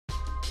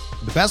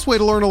The best way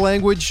to learn a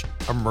language?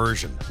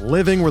 Immersion.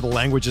 Living where the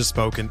language is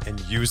spoken and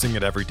using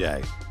it every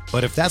day.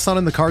 But if that's not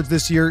in the cards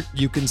this year,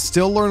 you can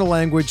still learn a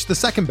language the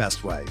second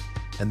best way,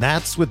 and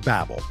that's with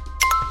Babbel.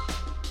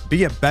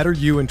 Be a better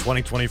you in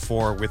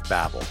 2024 with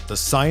Babbel, the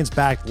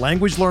science-backed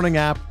language learning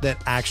app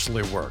that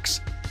actually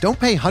works. Don't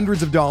pay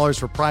hundreds of dollars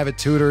for private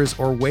tutors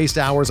or waste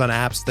hours on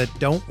apps that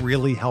don't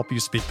really help you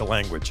speak the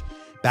language.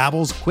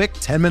 Babbel's quick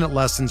 10-minute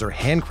lessons are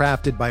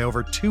handcrafted by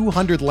over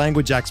 200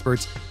 language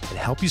experts and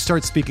help you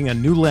start speaking a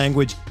new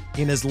language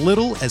in as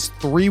little as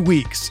 3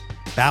 weeks.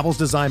 Babbel's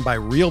designed by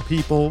real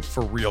people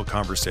for real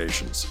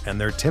conversations,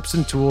 and their tips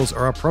and tools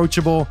are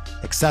approachable,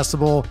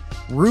 accessible,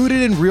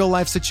 rooted in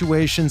real-life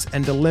situations,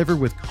 and delivered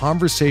with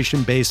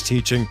conversation-based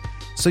teaching,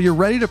 so you're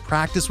ready to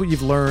practice what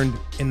you've learned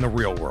in the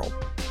real world.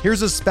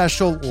 Here's a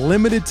special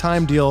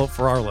limited-time deal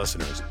for our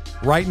listeners.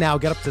 Right now,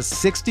 get up to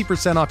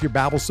 60% off your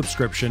Babbel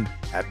subscription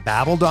at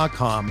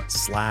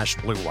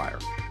babbel.com/Blue Wire.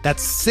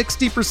 That's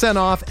 60%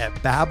 off at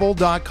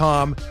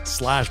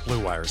babbel.com/Blue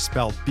Wire,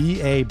 spelled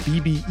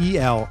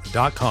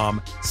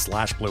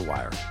BABBEL.com/Blue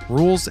Wire.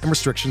 Rules and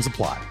restrictions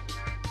apply.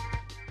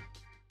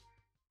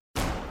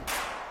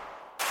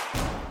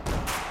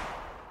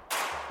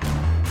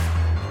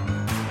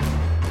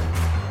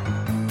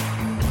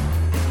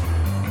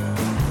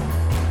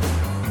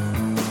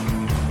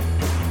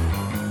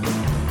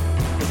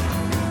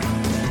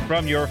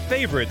 From your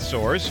favorite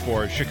source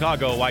for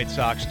Chicago White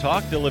Sox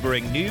talk,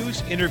 delivering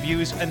news,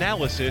 interviews,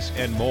 analysis,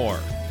 and more.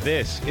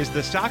 This is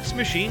the Sox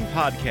Machine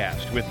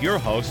Podcast with your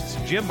hosts,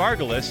 Jim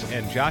Margulis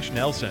and Josh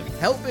Nelson.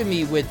 Helping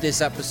me with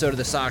this episode of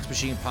the Sox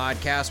Machine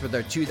Podcast with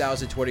our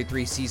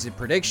 2023 season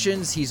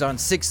predictions. He's on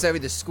 670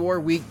 The Score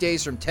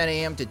weekdays from 10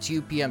 a.m. to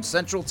 2 p.m.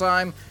 Central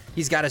Time.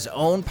 He's got his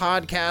own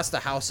podcast, The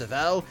House of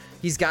L.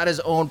 He's got his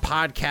own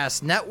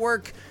podcast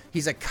network.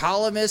 He's a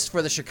columnist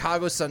for the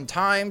Chicago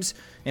Sun-Times,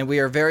 and we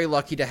are very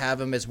lucky to have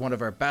him as one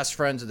of our best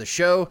friends of the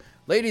show.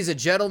 Ladies and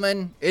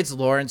gentlemen, it's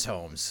Laurence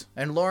Holmes.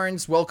 And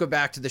Laurence, welcome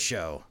back to the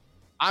show.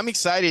 I'm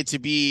excited to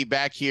be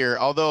back here,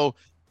 although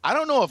I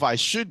don't know if I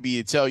should be,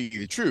 to tell you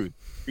the truth,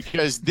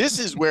 because this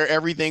is where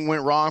everything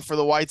went wrong for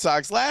the White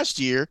Sox last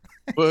year,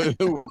 but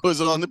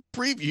was on the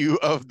preview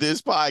of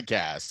this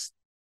podcast.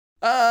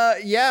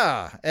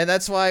 Yeah, and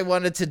that's why I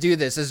wanted to do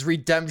this as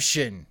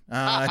redemption,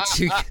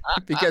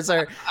 because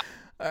our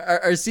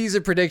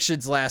season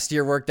predictions last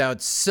year worked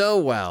out so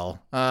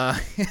well. I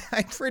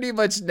pretty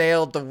much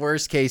nailed the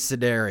worst case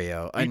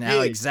scenario and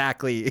how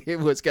exactly it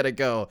was going to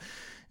go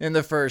in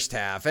the first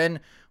half. And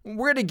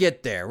we're going to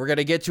get there. We're going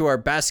to get to our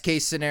best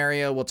case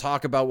scenario. We'll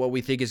talk about what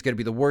we think is going to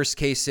be the worst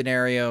case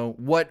scenario,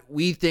 what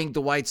we think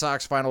the White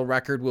Sox final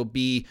record will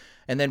be,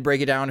 and then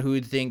break it down who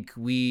we think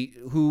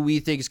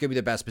is going to be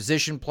the best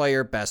position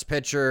player, best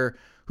pitcher,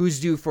 who's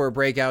due for a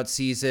breakout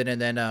season, and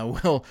then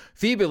we'll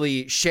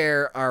feebly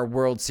share our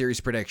World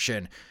Series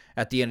prediction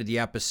at the end of the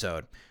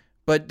episode.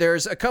 But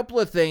there's a couple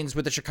of things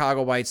with the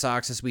Chicago White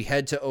Sox as we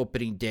head to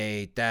opening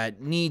day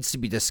that needs to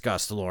be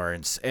discussed,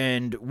 Laurence.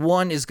 And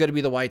one is going to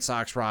be the White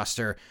Sox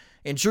roster.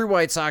 In true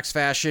White Sox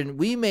fashion,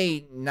 we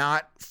may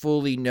not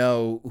fully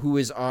know who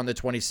is on the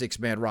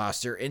 26-man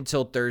roster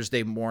until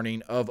Thursday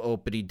morning of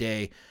opening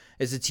day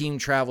as the team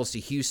travels to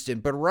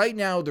Houston. But right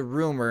now, the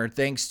rumor,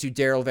 thanks to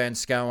Daryl Van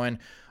Schouwen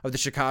of the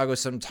Chicago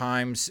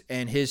Sun-Times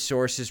and his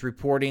sources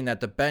reporting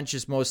that the bench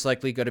is most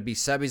likely going to be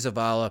Seby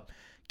Zavala,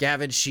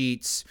 Gavin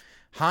Sheets,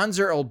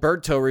 Hanser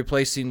Alberto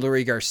replacing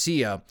Luis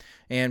Garcia,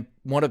 and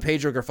one of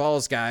Pedro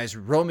Grifal's guys,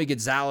 Romy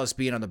Gonzalez,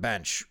 being on the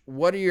bench.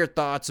 What are your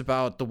thoughts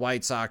about the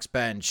White Sox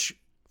bench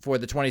for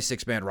the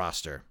 26-man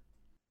roster?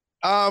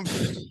 I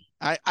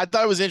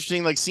thought it was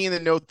interesting, like seeing the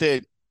note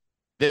that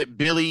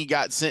Billy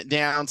got sent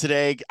down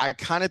today. I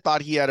kind of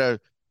thought he had a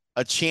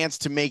chance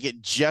to make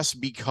it just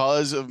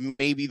because of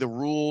maybe the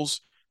rules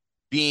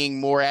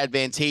being more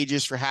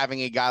advantageous for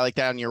having a guy like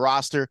that on your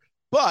roster.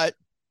 But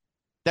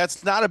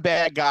that's not a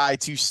bad guy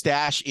to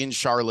stash in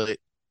Charlotte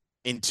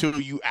until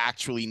you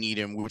actually need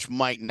him, which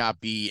might not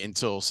be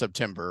until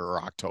September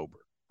or October,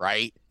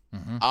 right?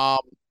 Mm-hmm.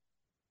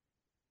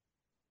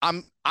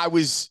 I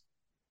was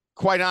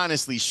quite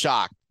honestly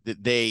shocked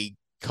that they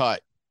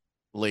cut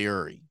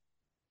Leury.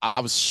 I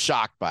was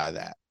shocked by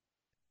that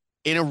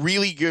in a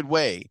really good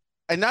way.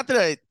 And not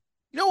that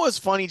you know what's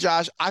funny,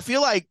 Josh? I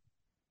feel like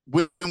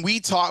when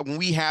we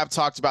have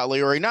talked about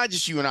Leury, not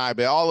just you and I,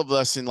 but all of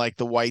us in like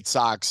the White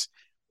Sox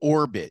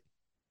orbit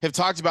have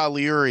talked about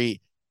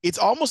Leury. It's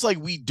almost like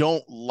we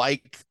don't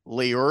like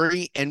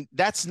Leury, and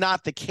that's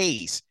not the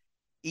case.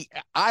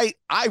 I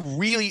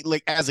really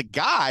like, as a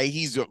guy,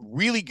 he's a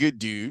really good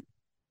dude.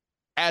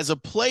 As a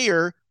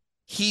player,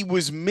 he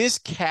was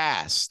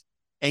miscast,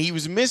 and he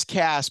was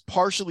miscast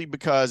partially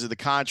because of the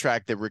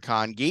contract that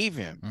Rickon gave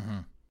him. Mm-hmm.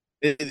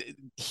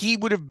 He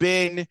would have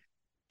been,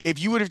 if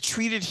you would have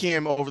treated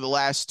him over the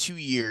last 2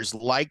 years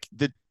like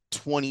the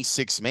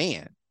 26th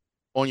man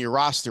on your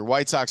roster,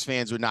 White Sox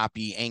fans would not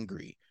be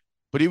angry.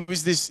 But it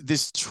was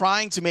this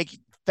trying to make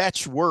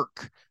fetch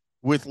work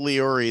with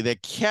Leury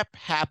that kept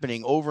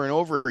happening over and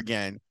over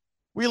again.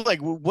 We're like,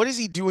 what is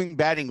he doing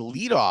batting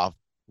leadoff?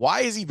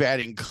 Why is he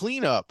batting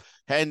cleanup?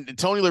 And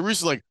Tony La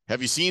Russa's like,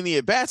 have you seen the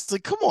at-bats? It's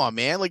like, come on,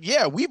 man. Like,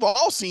 yeah, we've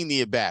all seen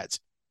the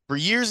at-bats for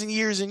years and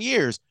years and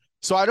years.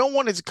 So I don't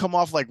want it to come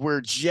off like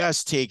we're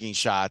just taking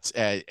shots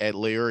at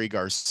Leury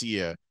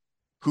Garcia,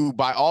 who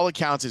by all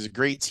accounts is a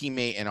great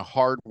teammate and a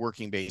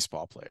hard-working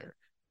baseball player.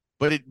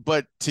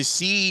 But to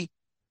see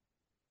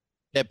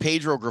that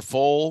Pedro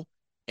Grifol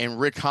and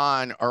Rick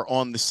Hahn are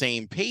on the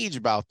same page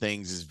about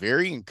things is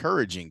very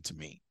encouraging to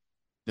me.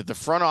 That the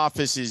front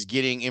office is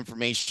getting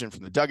information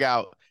from the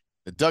dugout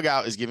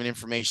is giving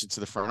information to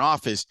the front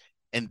office,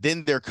 and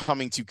then they're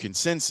coming to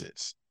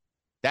consensus.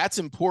 That's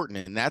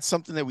important, and that's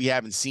something that we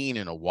haven't seen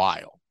in a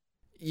while.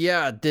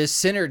 Yeah, this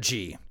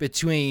synergy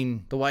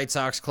between the White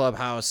Sox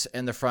clubhouse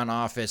and the front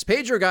office.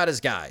 Pedro got his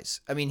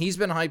guys. I mean, he's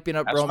been hyping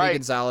up Romy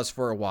Gonzalez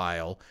for a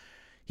while.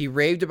 He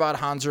raved about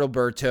Hanser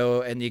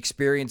Alberto and the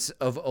experience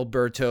of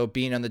Alberto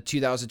being on the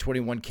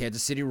 2021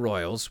 Kansas City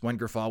Royals when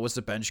Grifol was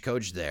the bench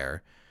coach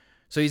there.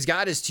 So he's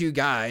got his two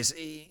guys.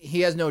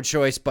 He has no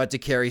choice but to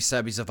carry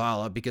Sebi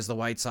Zavala because the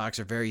White Sox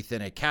are very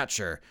thin at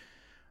catcher.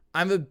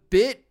 I'm a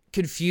bit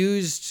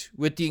confused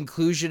with the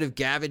inclusion of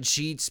Gavin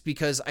Sheets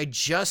because I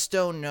just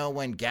don't know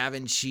when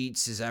Gavin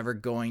Sheets is ever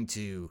going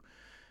to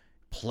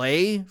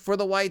play for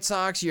the White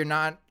Sox. You're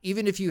not,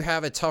 even if you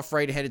have a tough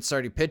right-handed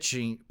starting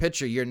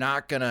pitcher, you're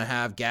not going to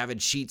have Gavin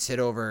Sheets hit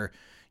over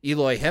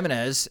Eloy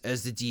Jimenez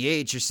as the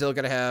DH. You're still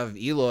going to have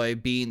Eloy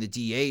being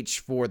the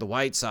DH for the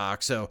White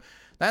Sox. So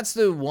that's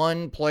the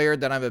one player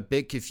that I'm a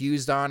bit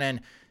confused on,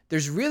 and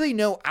there's really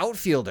no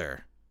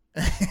outfielder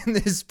in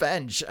this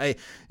bench.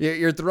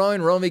 You're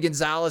throwing Romy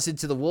Gonzalez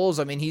into the wolves.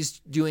 I mean, he's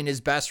doing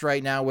his best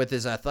right now with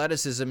his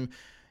athleticism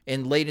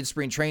in late in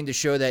spring training to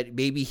show that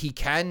maybe he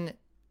can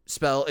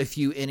spell a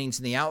few innings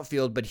in the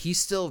outfield, but he's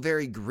still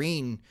very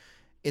green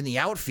in the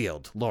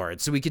outfield,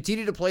 Laurence. So we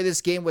continue to play this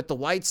game with the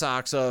White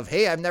Sox of,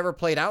 hey, I've never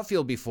played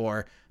outfield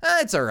before.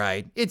 It's all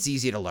right. It's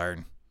easy to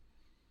learn.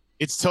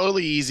 It's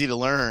totally easy to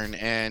learn,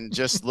 and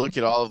just look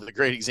at all of the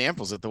great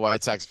examples that the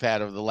White Sox have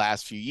had over the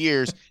last few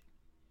years.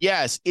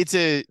 Yes, it's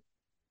a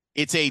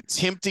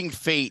tempting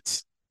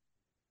fate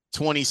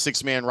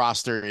 26-man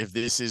roster if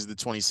this is the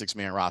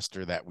 26-man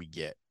roster that we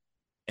get.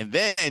 And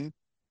then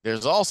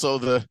there's also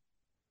the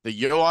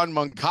Yoan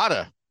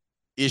Moncada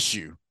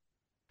issue.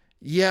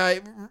 Yeah,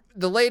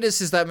 the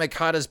latest is that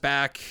Moncada's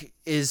back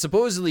is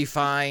supposedly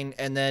fine,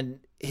 and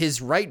then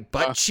his right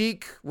butt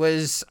cheek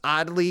was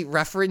oddly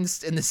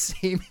referenced in the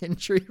same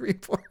injury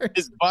report.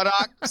 His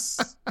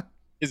buttocks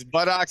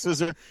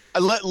was.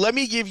 Let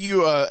me give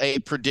you a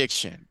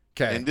prediction.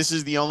 Okay. And this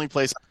is the only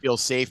place I feel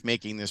safe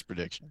making this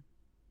prediction.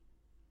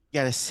 You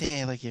gotta say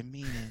it like you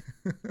mean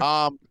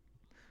it.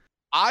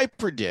 I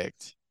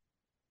predict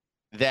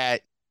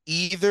that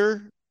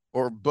either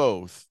or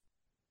both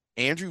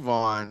Andrew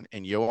Vaughn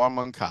and Yoan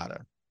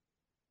Moncada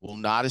will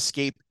not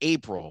escape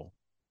April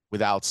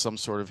without some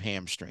sort of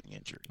hamstring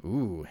injury.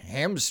 Ooh,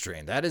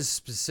 hamstring. That is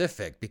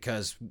specific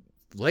because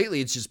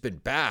lately it's just been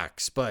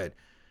backs, but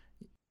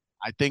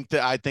I think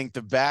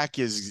the back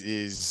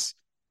is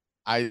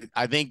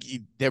I think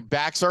their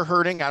backs are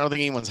hurting. I don't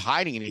think anyone's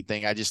hiding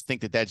anything. I just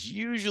think that that's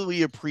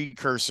usually a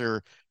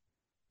precursor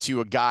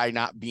to a guy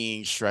not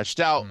being stretched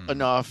out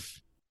enough.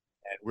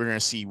 And we're going to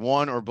see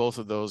one or both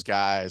of those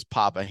guys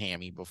pop a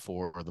hammy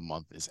before the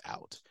month is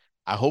out.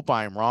 I hope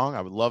I am wrong.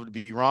 I would love to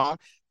be wrong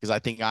because I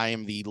think I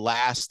am the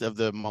last of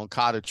the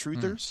Moncada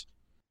truthers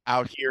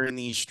out here in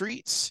these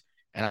streets.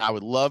 And I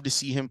would love to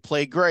see him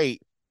play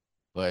great,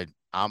 but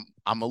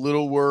I'm a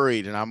little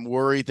worried, and I'm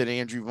worried that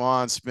Andrew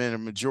Vaughn spent a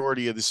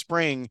majority of the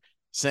spring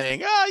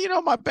saying,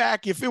 my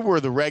back, if it were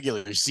the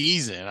regular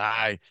season,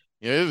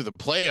 it was the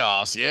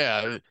playoffs.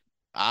 Yeah,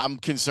 I'm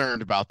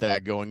concerned about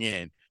that going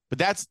in.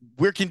 But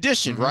we're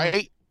conditioned,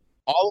 right?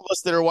 All of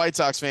us that are White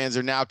Sox fans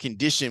are now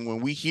conditioned.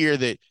 When we hear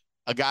that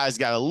a guy's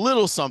got a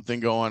little something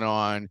going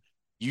on,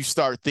 you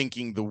start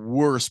thinking the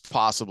worst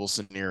possible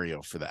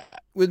scenario for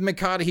that. With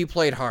Moncada, he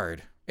played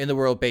hard in the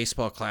World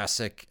Baseball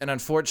Classic, and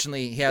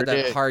unfortunately he had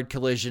that hard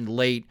collision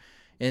late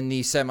in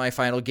the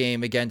semifinal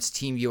game against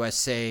Team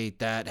USA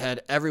that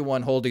had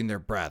everyone holding their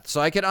breath.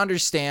 So I could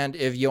understand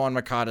if Yoan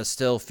Moncada is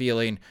still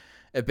feeling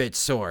a bit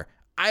sore.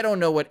 I don't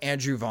know what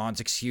Andrew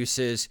Vaughn's excuse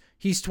is.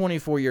 He's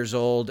 24 years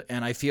old,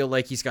 and I feel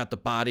like he's got the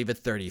body of a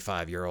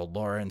 35-year-old,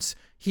 Laurence.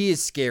 He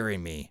is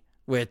scaring me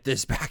with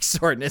this back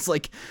soreness.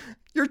 Like,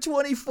 you're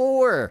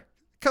 24.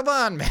 Come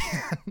on, man.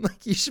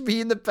 Like, you should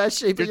be in the best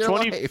shape of your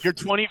life. You're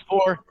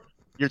 24.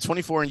 You're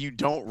 24 and you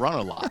don't run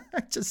a lot.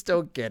 I just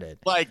don't get it.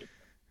 Like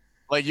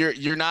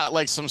you're not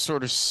like some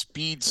sort of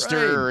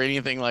speedster or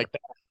anything like that.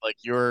 Like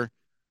you're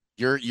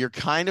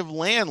kind of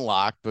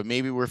landlocked, but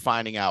maybe we're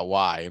finding out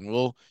why, and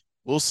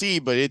we'll see.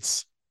 But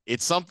it's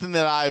something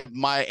that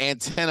my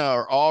antenna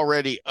are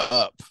already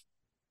up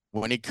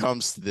when it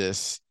comes to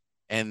this,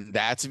 and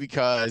that's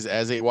because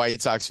as a White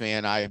Sox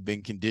fan, I have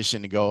been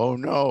conditioned to go, oh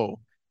no,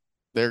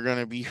 they're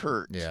gonna be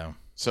hurt. Yeah.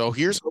 So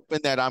here's hoping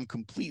that I'm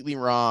completely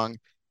wrong.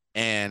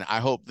 And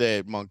I hope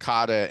that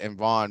Moncada and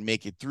Vaughn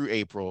make it through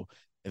April.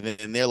 And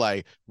then they're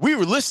like, we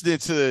were listening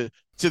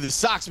to the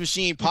Sox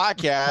Machine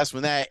podcast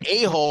when that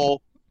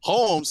a-hole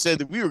Holmes said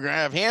that we were going to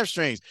have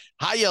hamstrings.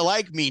 How you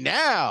like me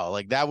now?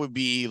 Like, that would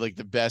be like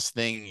the best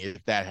thing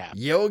if that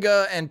happened.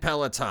 Yoga and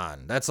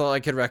Peloton. That's all I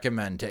could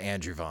recommend to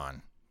Andrew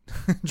Vaughn.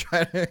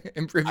 Try to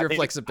improve your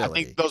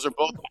flexibility. I think those are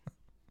both.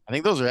 I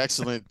think those are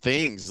excellent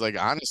things.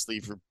 Like, honestly,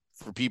 for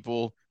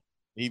people,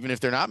 even if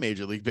they're not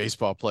Major League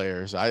Baseball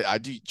players, I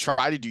do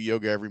try to do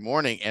yoga every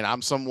morning, and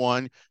I'm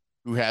someone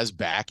who has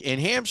back and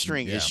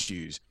hamstring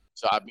issues.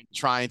 So I've been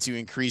trying to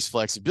increase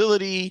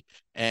flexibility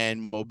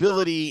and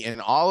mobility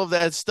and all of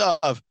that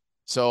stuff.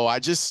 So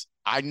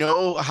I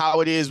know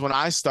how it is when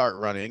I start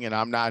running, and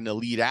I'm not an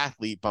elite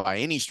athlete by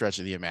any stretch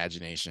of the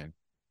imagination.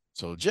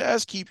 So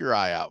just keep your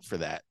eye out for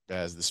that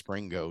as the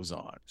spring goes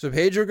on. So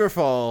Pedro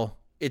Grifol,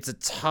 it's a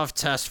tough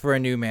test for a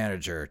new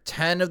manager.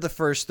 10 of the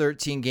first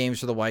 13 games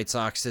for the White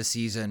Sox this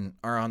season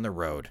are on the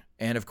road.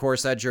 And of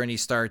course, that journey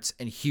starts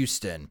in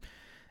Houston.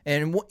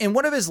 And in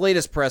one of his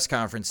latest press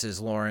conferences,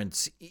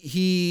 Laurence,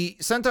 he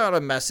sent out a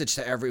message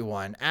to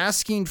everyone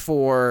asking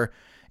for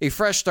a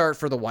fresh start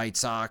for the White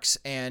Sox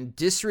and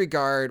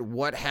disregard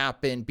what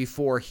happened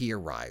before he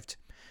arrived.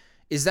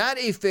 Is that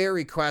a fair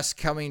request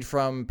coming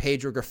from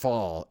Pedro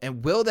Grifol?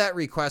 And will that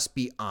request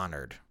be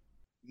honored?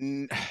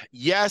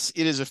 Yes,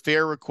 it is a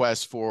fair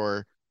request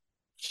for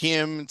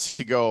him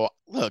to go,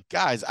 look,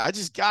 guys, I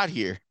just got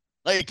here.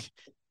 Like,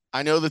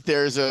 I know that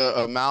there's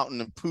a mountain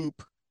of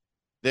poop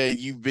that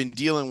you've been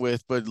dealing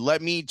with, but let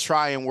me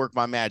try and work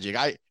my magic.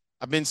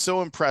 I've been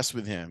so impressed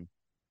with him.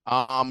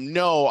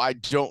 No, I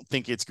don't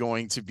think it's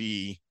going to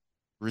be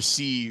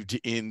received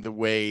in the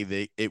way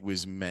that it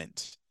was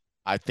meant.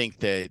 I think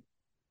that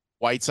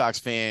White Sox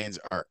fans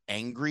are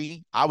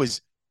angry.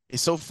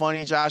 It's so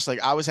funny, Josh.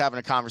 Like, I was having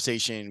a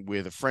conversation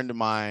with a friend of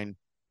mine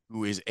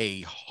who is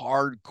a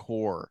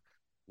hardcore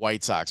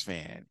White Sox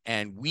fan,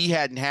 and we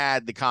hadn't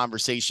had the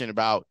conversation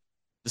about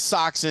the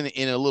Sox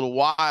in a little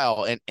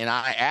while. And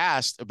I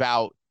asked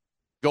about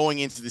going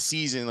into the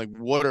season, like,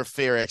 what are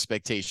fair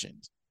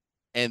expectations?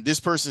 And this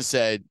person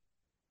said,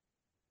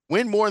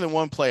 win more than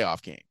one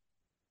playoff game.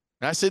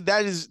 And I said,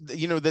 that is,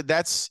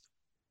 that's,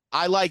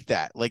 I like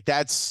that. Like,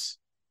 that's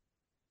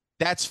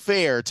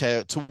fair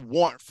to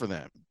want for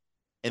them.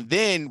 And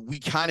then we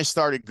kind of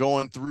started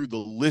going through the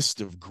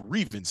list of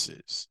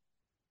grievances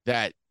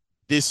that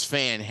this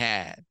fan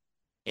had.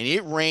 And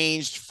it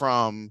ranged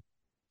from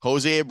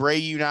Jose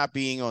Abreu not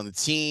being on the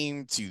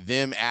team to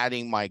them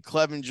adding Mike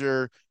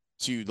Clevenger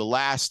to the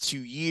last 2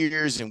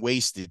 years and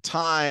wasted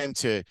time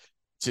to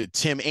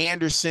Tim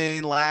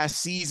Anderson last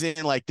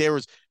season. Like, there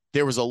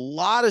was a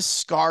lot of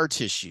scar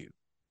tissue.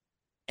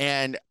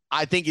 And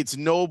I think it's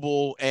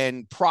noble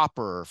and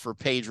proper for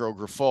Pedro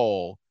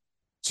Grifol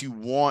to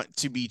want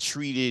to be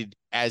treated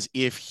as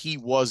if he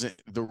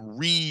wasn't the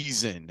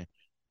reason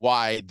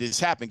why this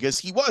happened, because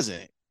he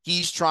wasn't.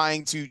 He's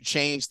trying to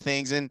change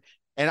things, and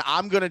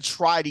I'm going to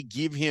try to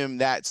give him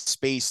that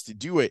space to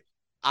do it.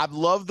 I've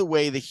loved the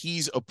way that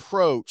he's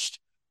approached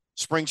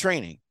spring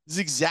training. This is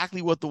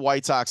exactly what the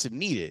White Sox have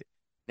needed.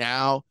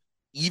 Now,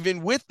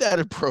 even with that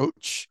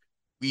approach,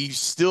 we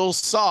still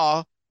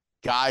saw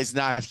guys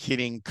not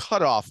hitting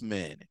cutoff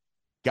men,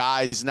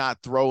 guys not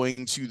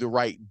throwing to the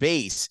right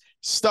base,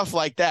 stuff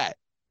like that.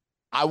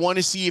 I want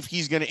to see if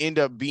he's going to end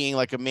up being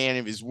like a man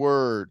of his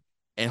word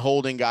and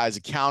holding guys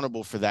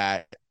accountable for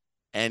that.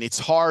 And it's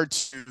hard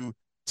to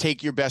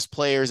take your best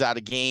players out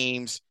of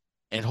games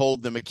and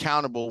hold them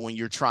accountable when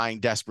you're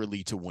trying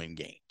desperately to win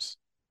games.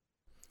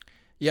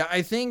 Yeah,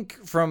 I think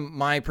from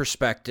my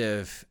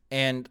perspective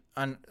and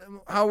on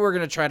how we're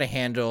going to try to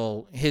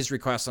handle his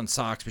request on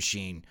Sox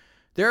Machine,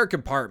 there are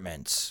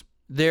compartments.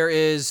 There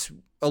is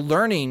a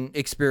learning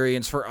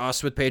experience for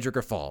us with Pedro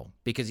Grifol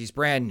because he's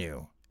brand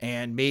new.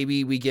 And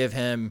maybe we give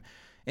him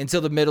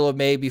until the middle of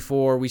May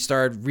before we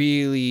start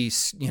really,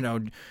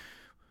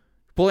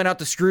 pulling out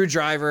the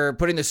screwdriver,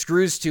 putting the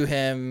screws to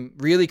him,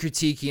 really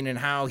critiquing and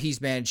how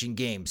he's managing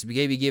games. We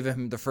maybe give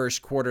him the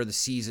first quarter of the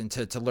season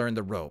to learn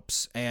the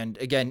ropes. And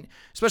again,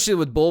 especially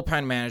with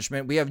bullpen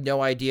management, we have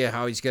no idea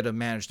how he's going to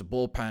manage the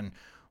bullpen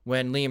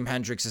when Liam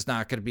Hendricks is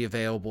not going to be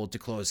available to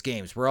close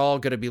games. We're all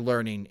going to be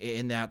learning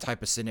in that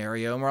type of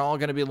scenario, and we're all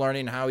going to be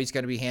learning how he's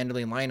going to be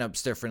handling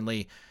lineups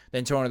differently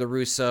than Tony La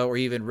Russa or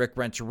even Rick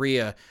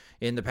Renteria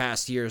in the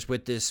past years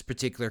with this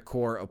particular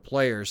core of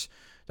players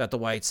that the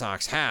White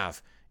Sox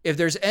have. If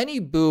there's any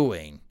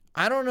booing,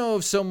 I don't know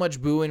if so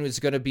much booing was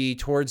going to be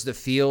towards the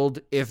field,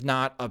 if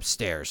not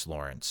upstairs,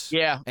 Laurence.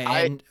 Yeah.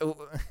 And,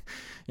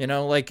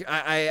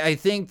 I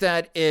think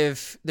that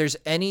if there's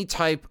any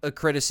type of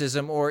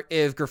criticism or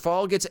if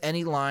Grifol gets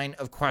any line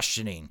of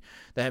questioning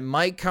that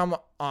might come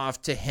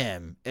off to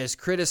him as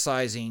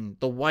criticizing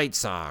the White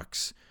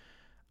Sox,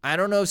 I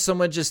don't know if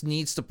someone just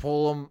needs to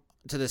pull him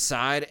to the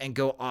side and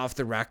go off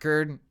the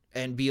record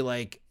and be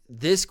like,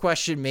 this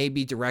question may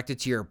be directed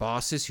to your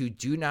bosses who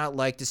do not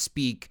like to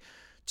speak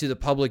to the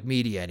public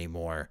media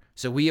anymore.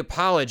 So we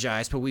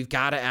apologize, but we've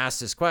got to ask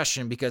this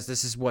question because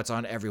this is what's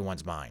on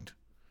everyone's mind.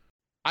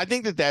 I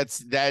think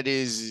that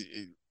is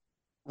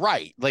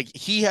right. Like,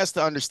 he has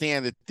to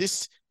understand that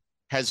this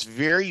has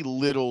very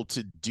little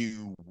to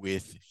do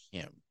with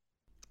him.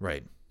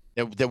 Right.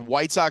 The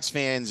White Sox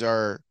fans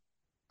are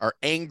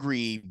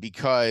angry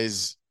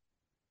because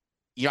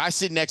I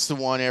sit next to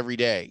one every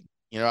day.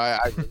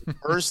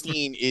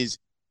 Bernstein is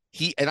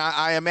and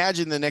I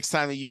imagine the next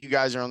time that you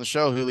guys are on the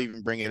show, he'll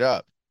even bring it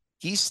up.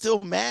 He's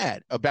still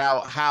mad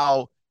about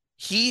how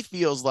he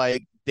feels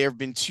like there have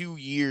been 2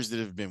 years that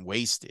have been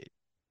wasted.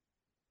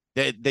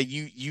 That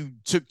you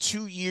took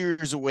 2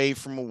 years away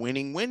from a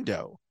winning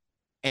window.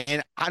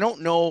 And I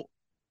don't know,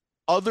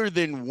 other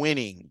than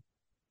winning,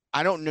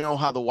 I don't know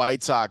how the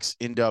White Sox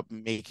end up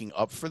making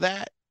up for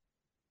that.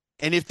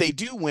 And if they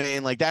do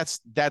win, like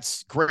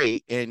that's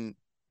great. And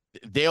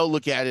they'll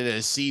look at it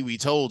as, see, we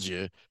told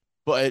you.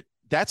 But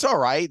that's all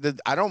right.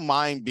 I don't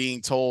mind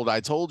being told I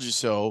told you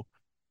so.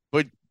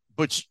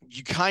 But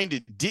you kind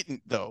of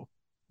didn't, though.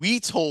 We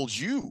told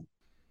you.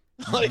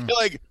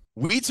 Like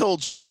we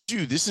told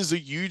you this is a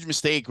huge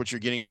mistake what you're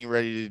getting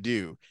ready to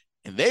do.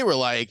 And they were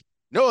like,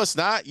 no, it's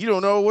not. You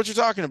don't know what you're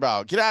talking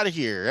about. Get out of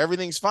here.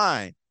 Everything's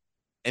fine.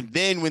 And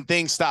then when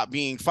things stop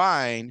being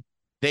fine,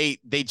 they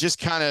just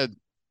kind of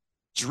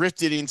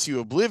drifted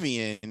into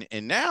oblivion.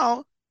 And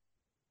now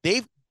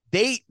the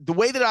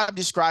way that I've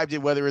described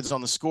it, whether it's on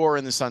the Score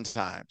and the Sun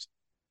Times,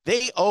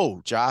 they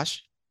owe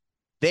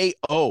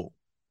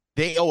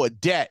a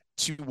debt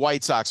to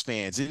White Sox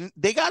fans, and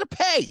they got to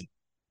pay.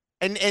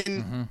 And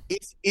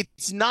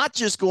it's not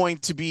just going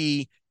to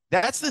be,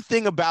 that's the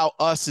thing about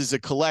us as a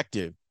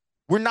collective.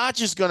 We're not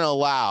just going to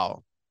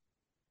allow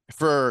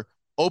for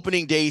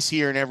opening days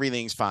here and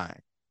everything's fine.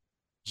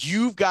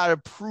 You've got to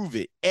prove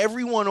it.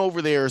 Everyone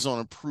over there is on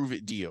a prove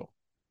it deal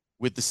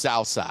with the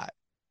South Side.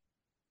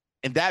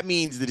 And that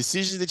means the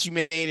decisions that you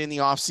made in the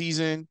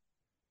offseason,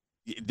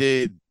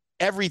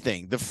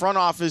 everything, the front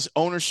office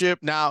ownership.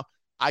 Now,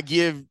 I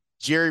give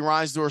Jerry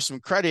Reinsdorf some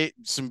credit,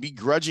 some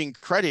begrudging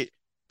credit,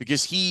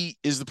 because he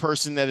is the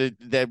person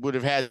that would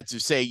have had to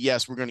say,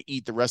 yes, we're going to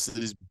eat the rest of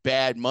this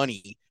bad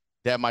money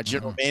that my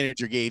general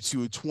manager gave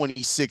to a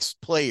 26th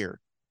player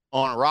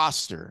on a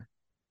roster.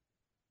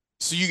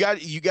 So you got,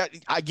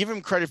 I give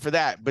him credit for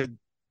that, but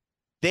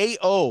they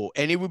owe,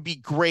 and it would be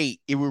great.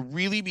 It would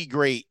really be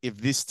great if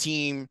this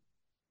team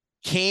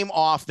came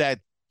off that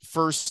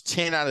first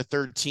 10 out of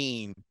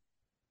 13,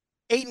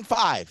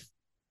 8-5,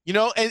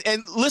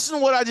 and listen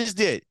to what I just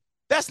did.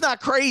 That's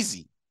not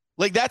crazy.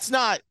 Like, that's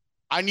not,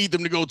 I need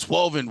them to go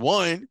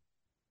 12-1,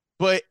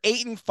 but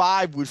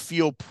 8-5 would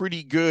feel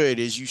pretty good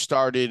as you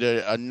started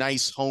a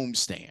nice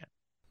homestand.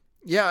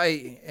 Yeah,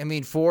 I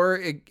mean,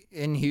 4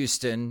 in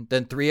Houston,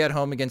 then 3 at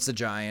home against the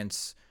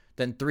Giants,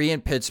 then 3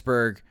 in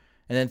Pittsburgh,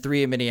 and then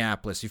 3 in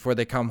Minneapolis before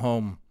they come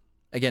home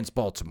against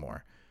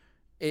Baltimore.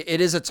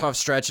 It is a tough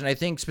stretch, and I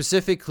think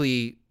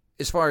specifically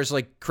as far as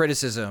like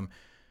criticism,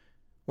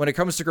 when it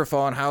comes to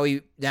Grifol and how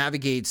he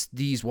navigates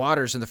these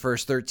waters in the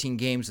first 13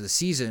 games of the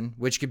season,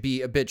 which could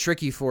be a bit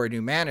tricky for a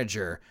new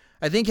manager,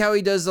 I think how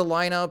he does the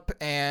lineup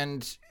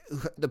and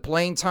the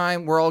playing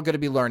time, we're all going to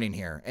be learning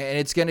here. And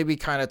it's going to be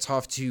kind of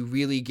tough to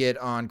really get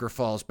on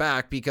Grifol's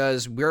back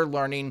because we're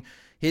learning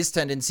his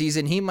tendencies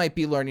and he might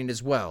be learning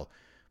as well.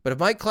 But if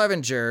Mike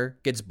Clevenger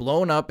gets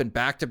blown up in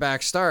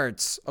back-to-back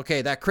starts,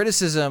 okay, that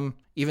criticism,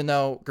 even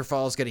though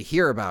Grifol's going to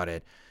hear about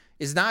it,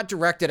 is not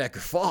directed at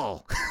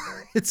Grifol.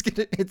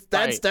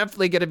 That's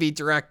definitely going to be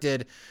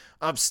directed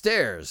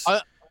upstairs.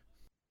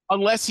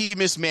 Unless he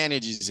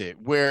mismanages it,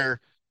 where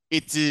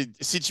it's a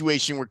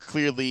situation where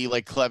clearly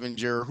like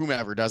Clevenger or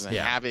whomever doesn't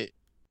have it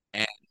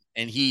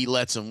and he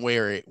lets him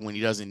wear it when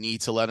he doesn't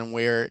need to let him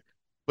wear it.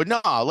 But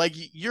no, like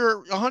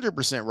you're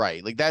 100%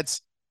 right. Like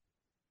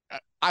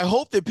I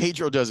hope that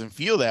Pedro doesn't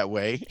feel that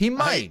way. He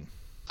might.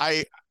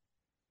 I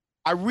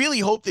really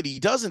hope that he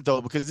doesn't,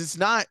 though, because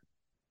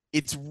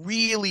it's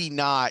really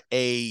not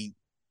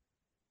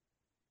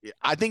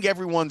I think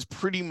everyone's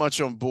pretty much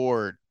on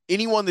board.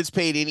 Anyone that's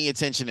paid any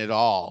attention at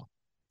all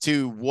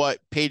to what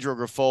Pedro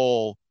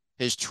Grifol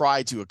has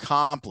tried to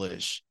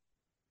accomplish,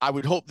 I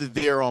would hope that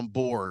they're on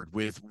board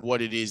with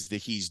what it is that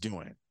he's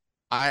doing.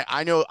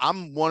 I know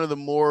I'm one of the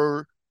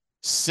more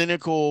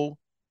cynical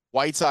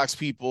White Sox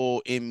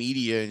people in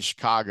media in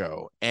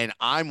Chicago, and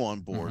I'm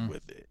on board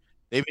with it.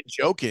 They've been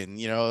joking,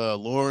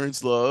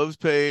 Laurence loves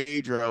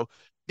Pedro.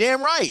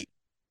 Damn right.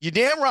 You're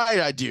damn right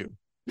I do.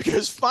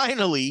 Because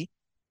finally,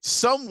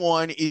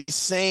 someone is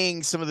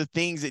saying some of the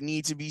things that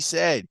need to be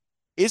said.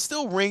 It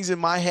still rings in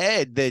my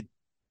head that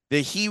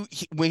he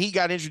when he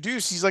got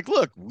introduced, he's like,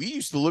 look, we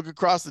used to look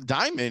across the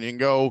diamond and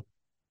go,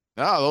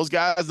 no, those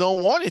guys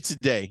don't want it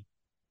today.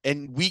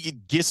 And we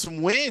could get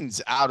some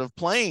wins out of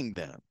playing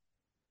them.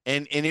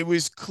 And it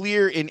was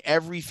clear in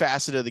every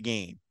facet of the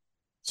game.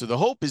 So the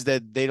hope is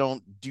that they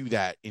don't do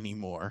that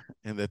anymore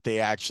and that they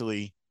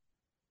actually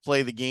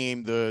play the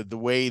game the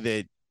way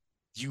that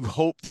you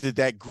hope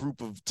that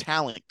group of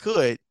talent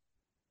could.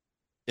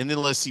 And then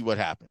let's see what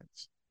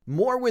happens.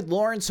 More with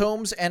Laurence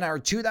Holmes and our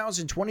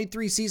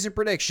 2023 season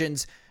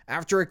predictions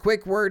after a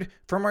quick word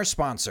from our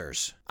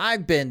sponsors.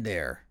 I've been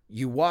there.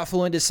 You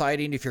waffle in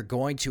deciding if you're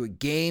going to a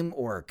game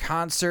or a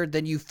concert,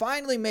 then you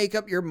finally make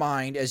up your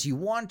mind as you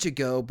want to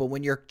go, but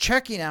when you're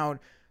checking out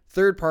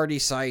third-party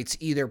sites,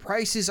 either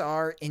prices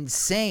are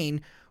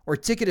insane or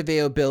ticket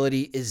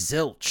availability is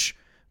zilch.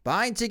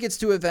 Buying tickets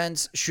to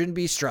events shouldn't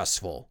be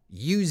stressful.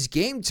 Use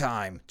Game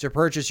Time to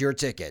purchase your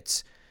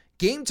tickets.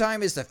 Game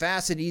Time is the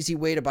fast and easy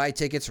way to buy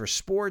tickets for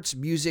sports,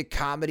 music,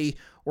 comedy,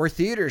 or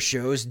theater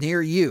shows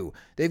near you.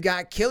 They've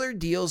got killer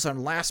deals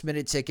on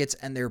last-minute tickets,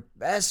 and their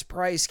best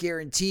price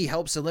guarantee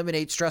helps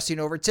eliminate stressing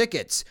over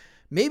tickets.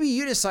 Maybe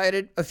you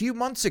decided a few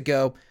months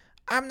ago,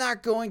 I'm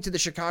not going to the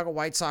Chicago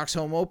White Sox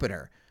home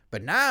opener.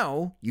 But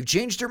now you've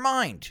changed your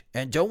mind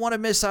and don't want to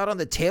miss out on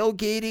the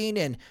tailgating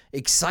and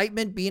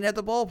excitement being at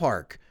the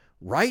ballpark.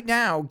 Right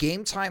now,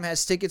 Game Time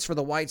has tickets for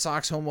the White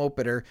Sox home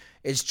opener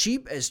as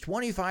cheap as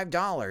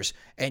 $25,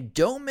 and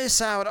don't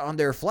miss out on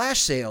their flash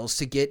sales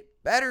to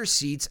get better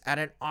seats at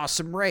an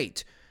awesome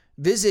rate.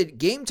 Visit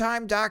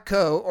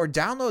gametime.co or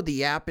download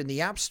the app in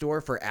the App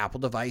Store for Apple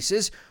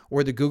devices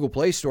or the Google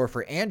Play Store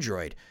for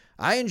Android.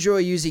 I enjoy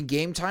using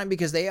Game Time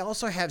because they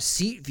also have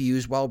seat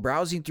views while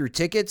browsing through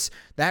tickets.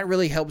 That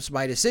really helps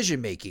my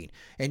decision making.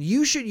 And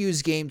you should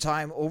use Game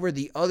Time over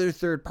the other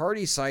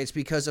third-party sites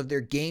because of their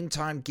Game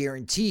Time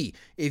guarantee.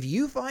 If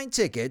you find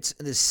tickets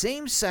in the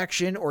same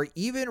section or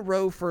even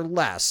row for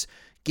less,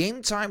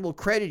 Game Time will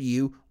credit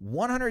you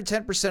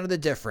 110% of the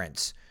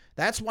difference.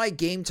 That's why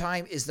Game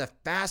Time is the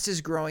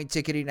fastest growing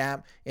ticketing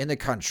app in the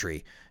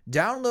country.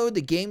 Download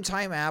the Game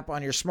Time app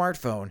on your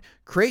smartphone,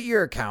 create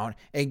your account,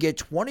 and get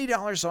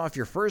 $20 off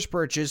your first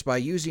purchase by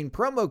using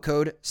promo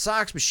code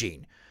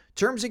SOXMACHINE.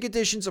 Terms and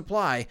conditions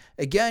apply.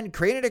 Again,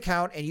 create an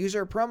account and use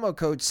our promo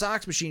code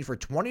SOXMACHINE for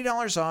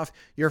 $20 off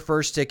your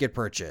first ticket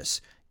purchase.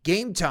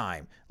 Game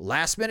Time.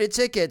 Last minute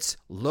tickets,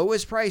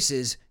 lowest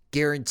prices,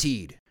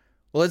 guaranteed.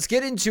 Well, let's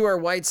get into our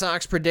White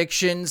Sox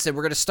predictions, and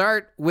we're going to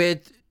start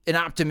with an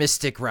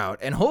optimistic route.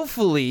 And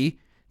hopefully,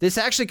 this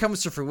actually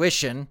comes to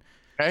fruition.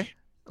 Okay.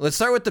 Let's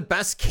start with the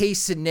best case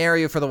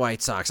scenario for the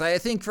White Sox. I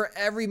think for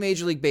every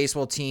Major League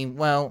Baseball team,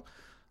 well,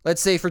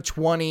 let's say for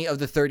 20 of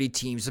the 30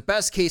 teams, the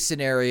best case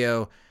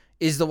scenario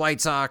is the White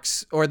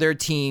Sox or their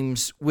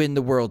teams win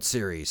the World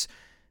Series.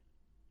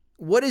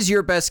 What is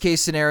your best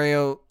case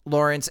scenario,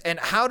 Laurence, and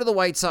how do the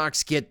White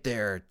Sox get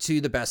there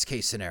to the best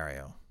case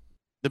scenario?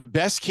 The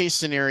best case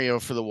scenario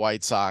for the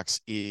White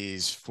Sox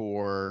is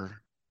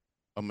for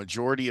a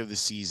majority of the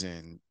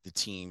season, the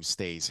team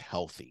stays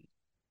healthy.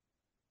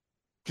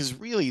 Because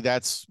really,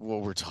 that's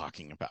what we're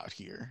talking about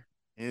here.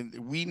 And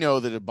we know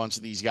that a bunch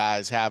of these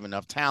guys have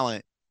enough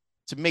talent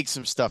to make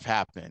some stuff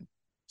happen.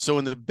 So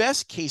in the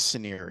best case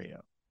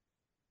scenario,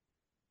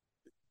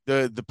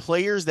 the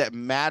players that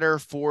matter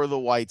for the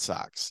White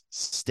Sox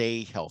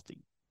stay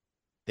healthy.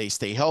 They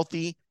stay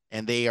healthy,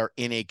 and they are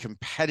in a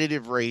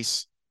competitive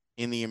race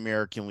in the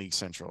American League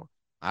Central.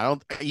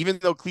 Even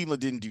though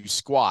Cleveland didn't do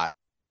squat,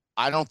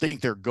 I don't think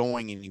they're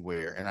going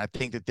anywhere. And I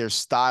think that their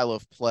style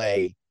of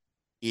play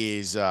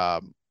is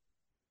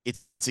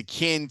it's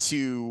akin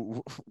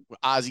to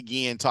Ozzie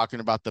Guillen talking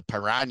about the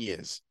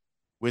Piranhas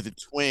with the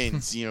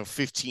Twins,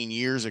 15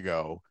 years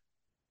ago.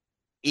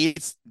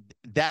 It's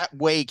that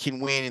way can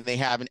win, and they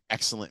have an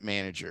excellent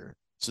manager.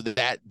 So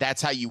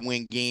that's how you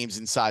win games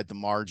inside the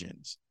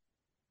margins.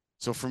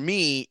 So for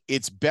me,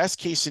 it's best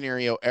case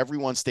scenario,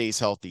 everyone stays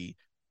healthy,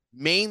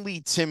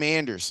 mainly Tim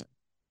Anderson.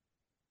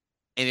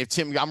 And if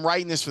I'm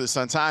writing this for the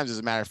Sun-Times, as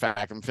a matter of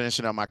fact, I'm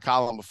finishing up my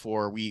column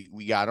before we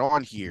got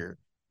on here.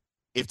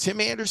 If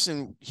Tim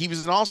Anderson, he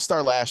was an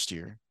all-star last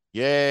year.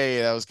 Yay,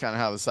 that was kind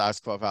of how the Sox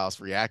clubhouse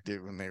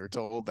reacted when they were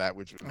told that.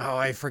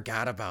 I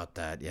forgot about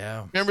that,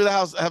 yeah. Remember the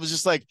house? I was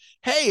just like,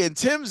 hey, and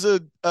Tim's a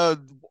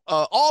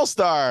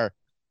all-star.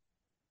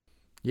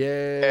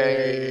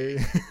 Yay.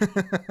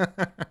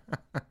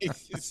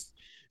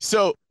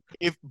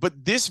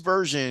 But this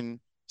version,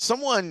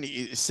 someone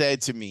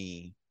said to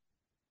me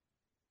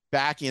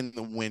back in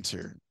the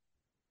winter,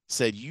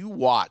 said, you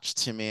watch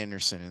Tim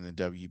Anderson in the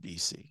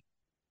WBC.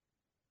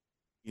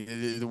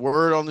 The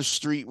word on the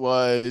street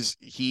was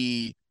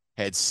he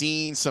had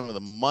seen some of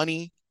the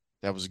money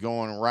that was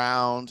going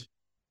around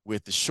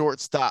with the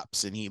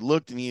shortstops, and he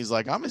looked and he was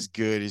like, I'm as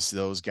good as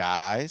those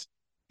guys.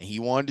 And he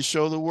wanted to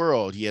show the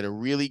world. He had a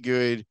really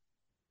good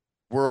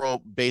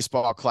World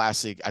Baseball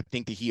Classic. I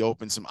think that he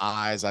opened some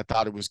eyes. I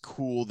thought it was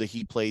cool that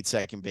he played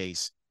second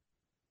base.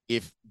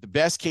 If the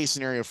best case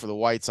scenario for the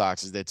White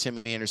Sox is that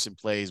Tim Anderson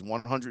plays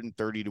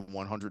 130 to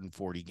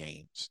 140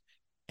 games,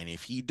 and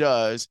if he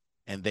does,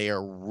 and they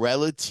are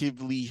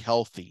relatively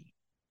healthy,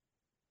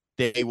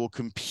 they will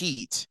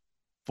compete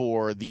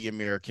for the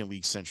American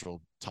League Central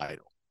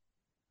title.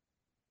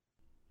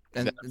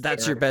 And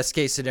that's your best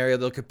case scenario.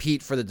 They'll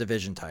compete for the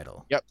division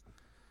title. Yep.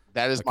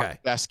 That is my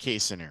best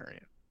case scenario.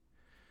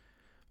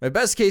 My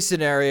best case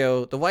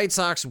scenario, the White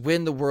Sox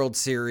win the World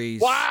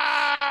Series.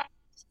 Wow!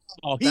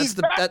 He's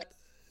back!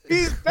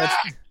 He's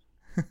back!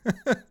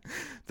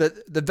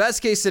 The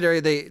best case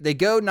scenario, they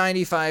go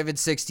 95 and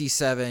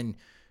 67.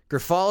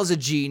 Grifal's a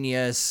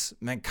genius.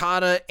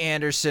 Mancata,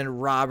 Anderson,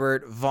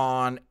 Robert,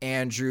 Vaughn,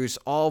 Andrews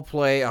all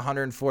play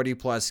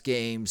 140-plus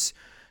games.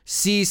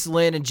 Cease,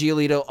 Lynn, and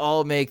Giolito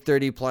all make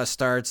 30-plus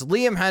starts.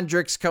 Liam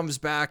Hendricks comes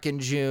back in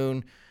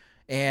June.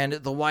 And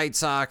the White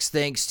Sox,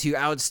 thanks to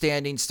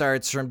outstanding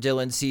starts from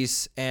Dylan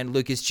Cease and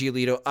Lucas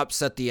Giolito,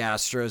 upset the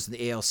Astros in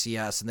the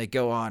ALCS, and they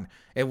go on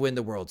and win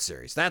the World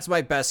Series. That's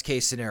my best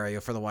case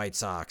scenario for the White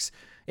Sox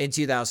in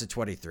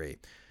 2023.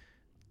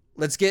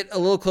 Let's get a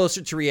little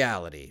closer to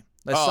reality.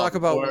 Let's talk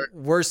about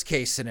worst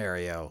case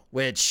scenario,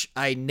 which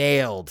I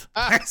nailed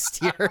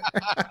last year.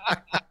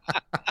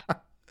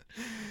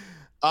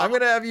 I'm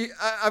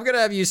gonna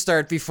have you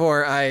start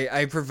before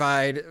I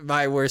provide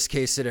my worst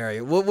case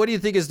scenario. What do you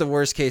think is the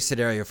worst case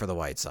scenario for the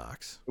White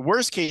Sox? The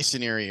worst case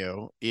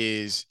scenario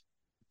is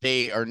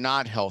they are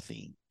not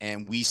healthy,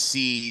 and we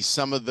see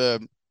some of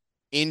the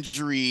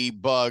injury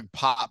bug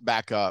pop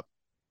back up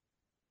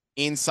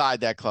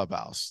inside that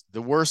clubhouse.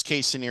 The worst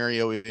case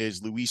scenario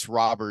is Luis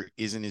Robert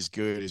isn't as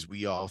good as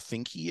we all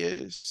think he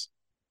is,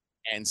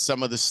 and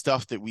some of the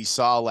stuff that we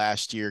saw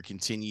last year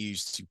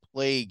continues to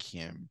plague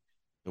him.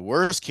 The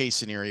worst case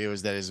scenario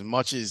is that as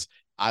much as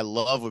I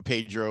love what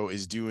Pedro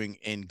is doing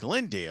in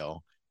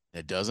Glendale,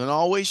 that doesn't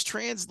always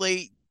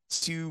translate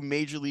to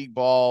Major League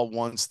Ball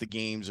once the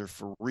games are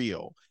for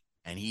real.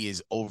 And he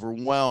is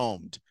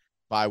overwhelmed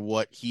by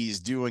what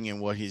he's doing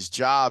and what his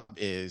job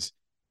is.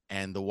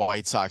 And the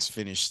White Sox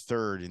finished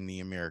third in the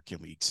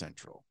American League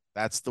Central.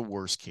 That's the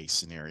worst case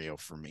scenario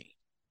for me.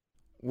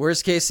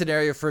 Worst case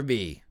scenario for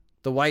me,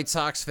 the White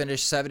Sox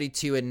finished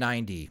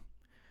 72-90.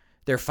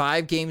 They're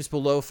 5 games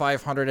below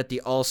 500 at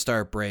the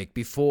All-Star break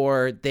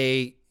before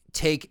they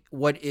take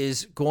what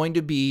is going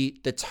to be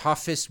the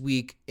toughest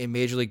week in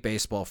Major League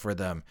Baseball for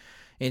them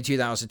in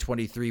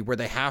 2023, where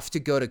they have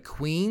to go to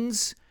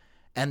Queens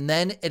and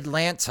then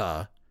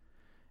Atlanta.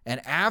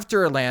 And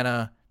after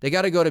Atlanta, they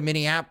got to go to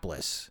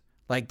Minneapolis.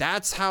 Like,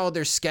 that's how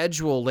their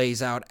schedule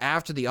lays out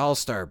after the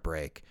All-Star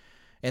break.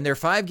 And they're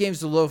 5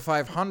 games below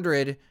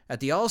 500 at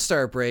the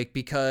All-Star break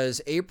because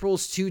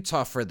April's too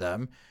tough for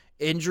them.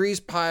 Injuries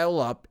pile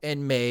up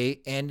in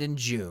May and in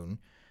June,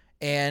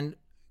 and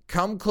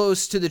come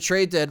close to the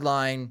trade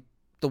deadline,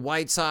 the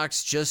White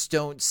Sox just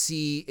don't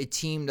see a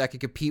team that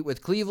could compete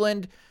with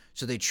Cleveland,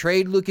 so they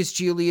trade Lucas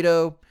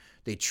Giolito,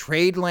 they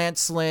trade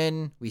Lance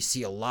Lynn, we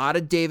see a lot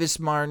of Davis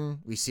Martin,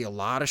 we see a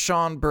lot of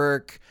Sean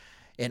Burke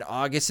in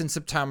August and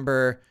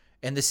September,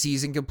 and the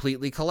season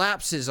completely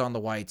collapses on the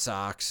White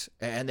Sox,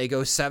 and they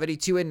go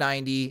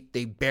 72-90.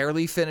 They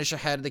barely finish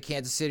ahead of the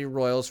Kansas City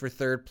Royals for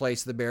third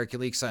place in the American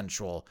League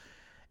Central.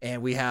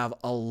 And we have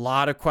a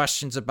lot of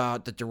questions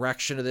about the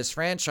direction of this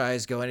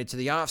franchise going into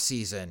the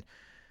offseason.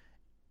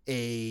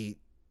 A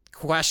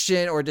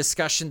question or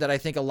discussion that I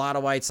think a lot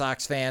of White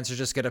Sox fans are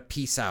just going to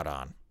peace out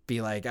on.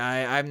 Be like,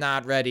 I'm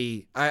not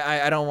ready.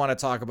 I don't want to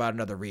talk about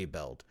another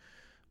rebuild.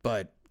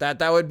 But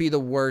that would be the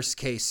worst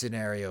case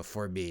scenario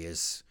for me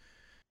is...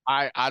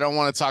 I don't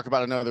want to talk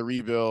about another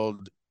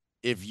rebuild.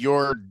 If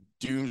your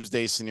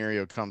doomsday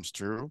scenario comes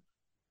true,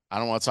 I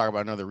don't want to talk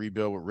about another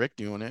rebuild with Rick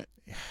doing it.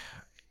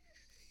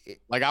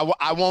 Like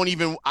I won't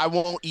even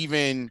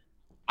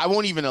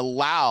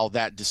allow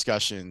that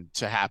discussion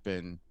to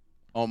happen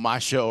on my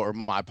show or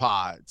my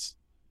pods.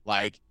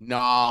 Like,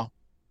 nah,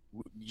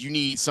 you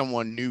need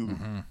someone new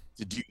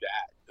to do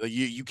that. Like,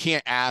 you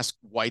can't ask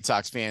White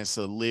Sox fans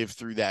to live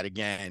through that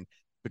again,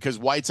 because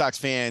White Sox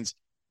fans,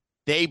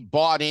 they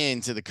bought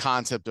into the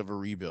concept of a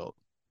rebuild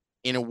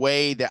in a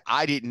way that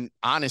I didn't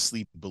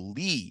honestly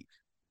believe.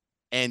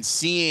 And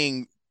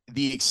seeing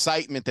the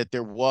excitement that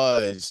there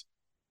was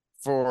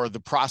for the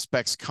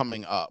prospects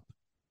coming up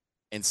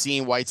and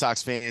seeing White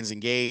Sox fans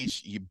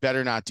engage, you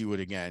better not do it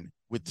again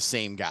with the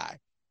same guy.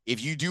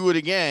 If you do it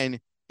again,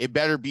 it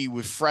better be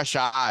with fresh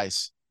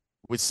eyes,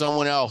 with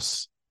someone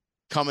else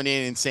coming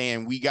in and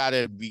saying, we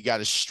gotta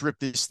strip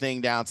this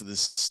thing down to the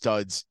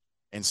studs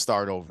and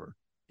start over.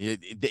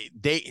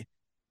 If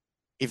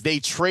they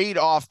trade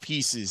off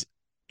pieces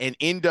and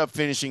end up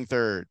finishing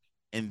third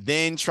and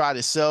then try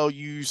to sell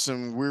you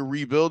some, we're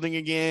rebuilding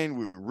again,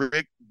 with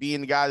Rick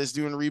being the guy that's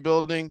doing the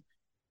rebuilding,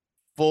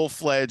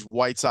 full-fledged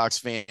White Sox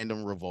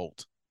fandom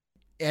revolt.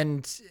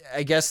 And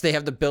I guess they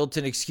have the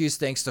built-in excuse,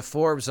 thanks to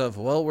Forbes, of,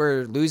 well,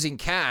 we're losing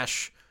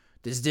cash.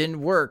 This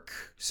didn't work,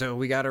 so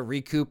we got to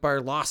recoup our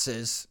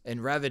losses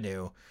in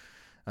revenue,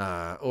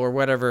 or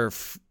whatever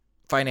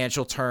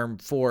financial term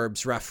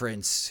Forbes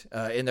referenced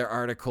in their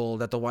article,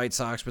 that the White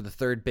Sox were the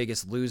third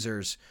biggest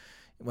losers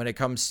when it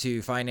comes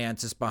to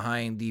finances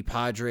behind the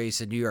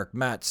Padres and New York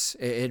Mets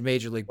in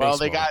Major League Baseball.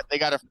 Well, they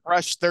got a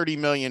fresh $30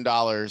 million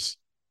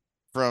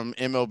from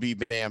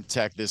MLB BAM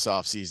Tech this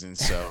offseason,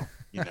 so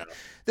you know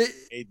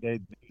they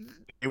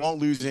won't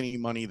lose any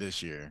money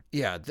this year.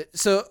 Yeah,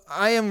 so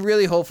I am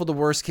really hopeful the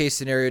worst case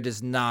scenario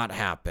does not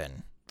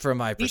happen from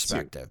my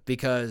perspective,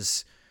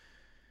 because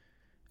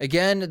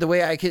again, the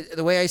way I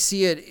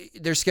see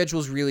it, their schedule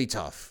is really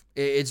tough.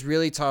 It's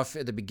really tough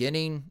at the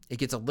beginning. It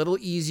gets a little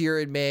easier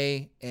in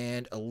May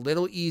and a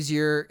little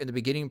easier in the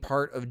beginning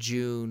part of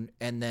June.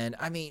 And then,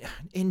 I mean,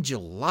 in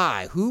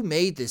July, who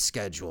made this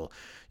schedule?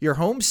 Your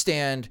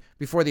homestand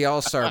before the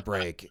All-Star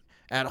break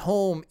at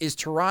home is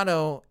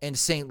Toronto and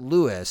St.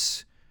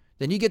 Louis.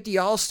 Then you get the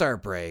All-Star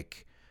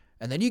break,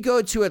 and then you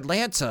go to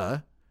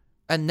Atlanta,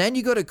 and then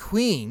you go to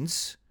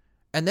Queens,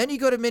 And then you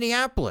go to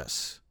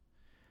Minneapolis.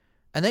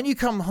 And then you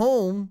come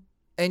home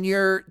and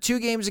you're 2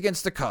 games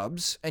against the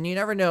Cubs, and you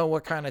never know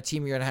what kind of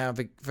team you're going to have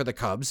for the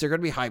Cubs. They're going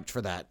to be hyped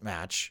for that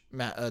match,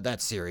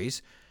 that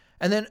series.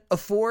 And then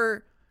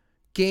 4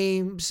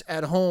 games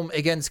at home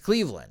against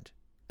Cleveland.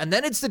 And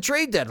then it's the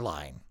trade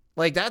deadline.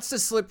 Like, that's the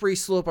slippery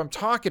slope I'm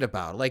talking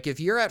about. Like, if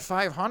you're at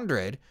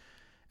 500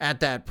 at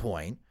that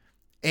point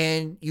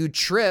and you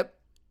trip,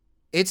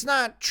 it's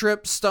not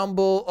trip,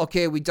 stumble,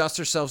 okay, we dust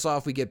ourselves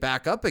off, we get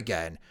back up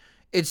again.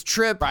 It's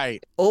trip,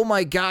 right? Oh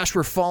my gosh,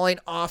 we're falling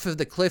off of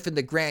the cliff in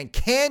the Grand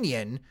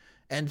Canyon,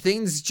 and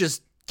things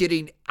just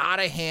getting out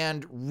of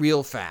hand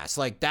real fast.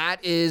 Like,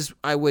 that is,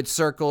 I would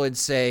circle and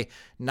say,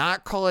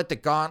 not call it the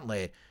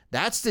gauntlet.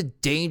 That's the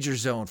danger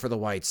zone for the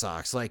White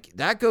Sox. Like,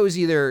 that goes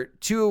either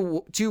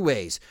two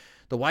ways.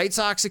 The White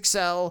Sox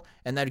excel,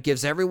 and that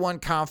gives everyone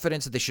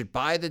confidence that they should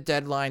buy the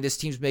deadline. This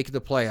team's making the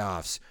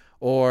playoffs.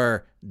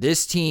 Or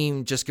this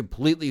team just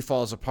completely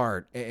falls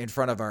apart in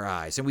front of our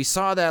eyes. And we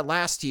saw that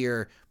last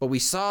year, but we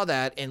saw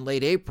that in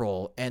late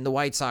April, and the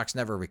White Sox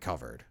never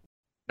recovered.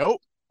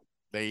 Nope,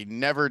 they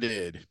never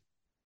did.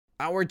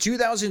 Our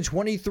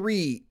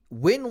 2023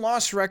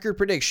 win-loss record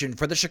prediction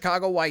for the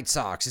Chicago White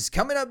Sox is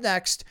coming up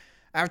next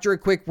after a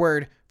quick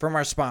word from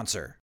our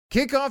sponsor.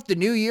 Kick off the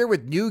new year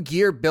with new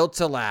gear built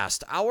to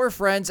last. Our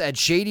friends at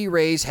Shady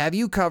Rays have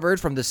you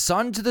covered from the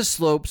sun to the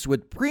slopes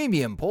with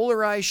premium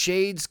polarized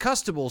shades,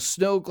 customable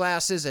snow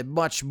glasses, and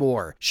much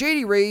more.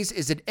 Shady Rays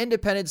is an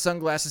independent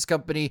sunglasses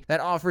company that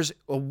offers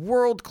a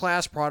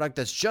world-class product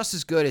that's just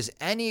as good as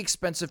any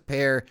expensive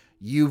pair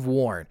you've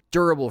worn.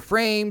 Durable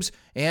frames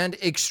and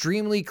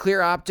extremely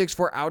clear optics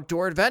for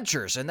outdoor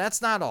adventures. And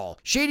that's not all.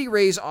 Shady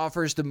Rays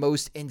offers the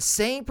most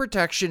insane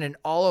protection in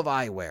all of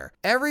eyewear.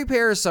 Every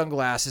pair of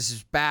sunglasses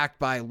is backed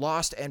by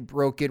lost and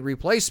broken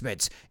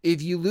replacements.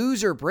 If you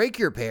lose or break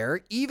your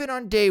pair, even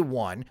on day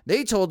 1,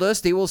 they told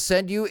us they will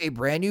send you a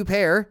brand new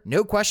pair,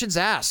 no questions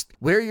asked.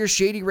 Wear your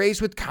Shady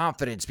Rays with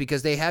confidence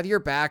because they have your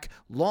back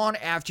long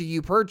after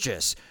you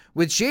purchase.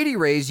 With Shady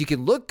Rays, you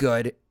can look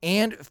good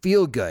and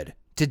feel good.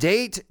 To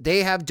date,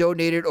 they have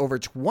donated over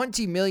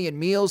 20 million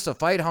meals to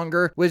fight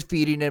hunger with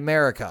Feeding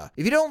America.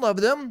 If you don't love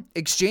them,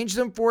 exchange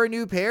them for a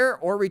new pair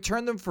or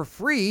return them for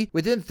free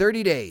within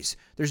 30 days.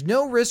 There's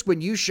no risk when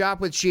you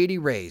shop with Shady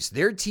Rays.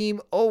 Their team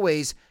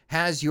always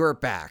has your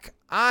back.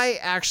 I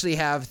actually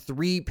have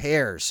 3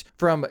 pairs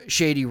from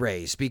Shady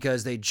Rays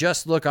because they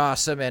just look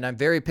awesome, and I'm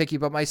very picky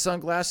about my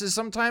sunglasses.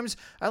 Sometimes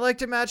I like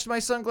to match my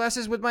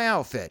sunglasses with my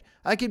outfit.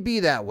 I can be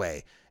that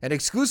way. And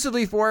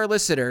exclusively for our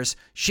listeners,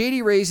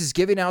 Shady Rays is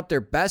giving out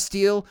their best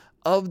deal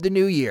of the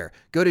new year.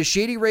 Go to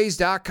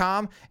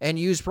shadyrays.com and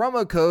use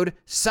promo code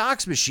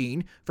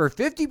SOXMACHINE for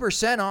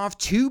 50% off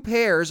 2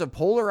 pairs of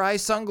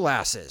polarized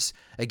sunglasses.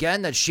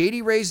 Again, that's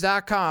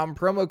shadyrays.com,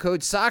 promo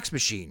code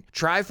SOXMACHINE.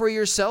 Try for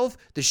yourself.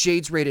 The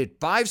shades rated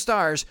 5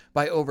 stars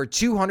by over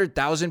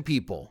 200,000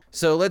 people.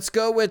 So let's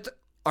go with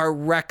our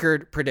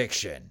record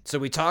prediction. So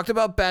we talked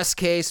about best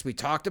case. We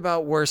talked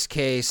about worst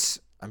case.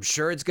 I'm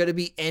sure it's going to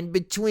be in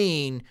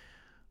between.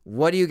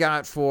 What do you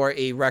got for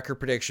a record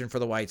prediction for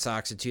the White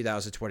Sox in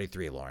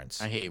 2023,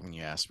 Laurence? I hate when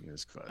you ask me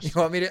this question.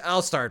 You want me to?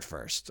 I'll start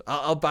first.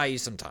 I'll buy you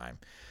some time.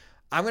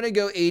 I'm going to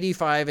go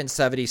 85 and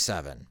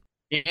 77.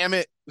 Damn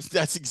it.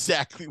 That's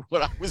exactly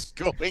what I was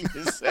going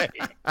to say.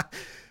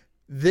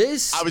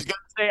 I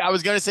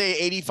was going to say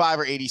 85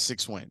 or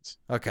 86 wins.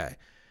 Okay.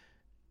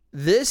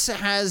 This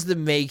has the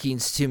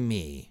makings to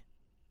me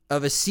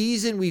of a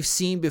season we've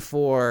seen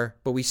before,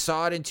 but we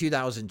saw it in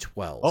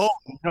 2012. Oh,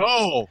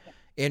 no.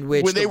 In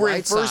which when they were White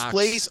in first Sox,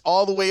 place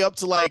all the way up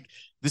to like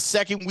the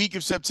second week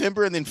of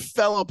September and then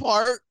fell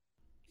apart.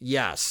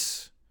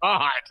 Yes.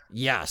 God.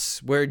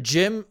 Yes. Where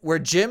Jim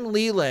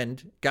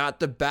Leland got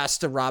the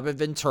best of Robin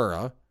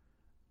Ventura,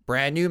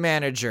 brand new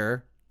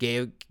manager,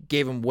 gave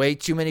him way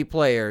too many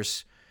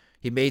players.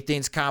 He made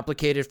things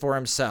complicated for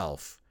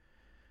himself.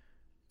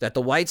 That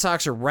the White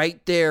Sox are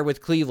right there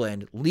with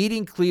Cleveland,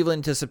 leading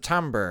Cleveland to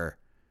September,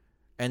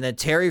 and then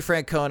Terry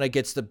Francona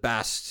gets the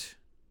best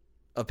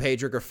of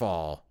Pedro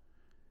Grifol.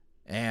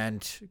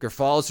 And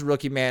Grifol is the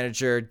rookie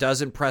manager,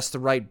 doesn't press the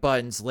right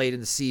buttons late in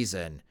the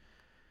season,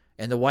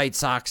 and the White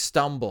Sox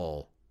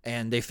stumble,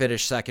 and they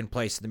finish second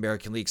place in the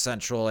American League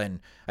Central, and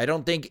I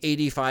don't think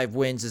 85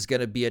 wins is going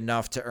to be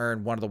enough to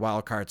earn one of the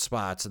wild card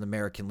spots in the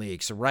American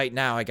League. So right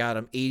now, I got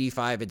them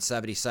 85 and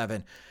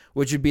 77,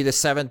 which would be the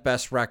 7th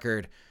best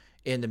record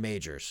in the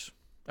majors,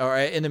 or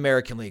in the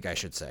American League, I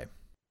should say.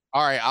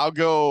 All right, I'll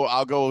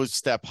go a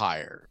step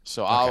higher.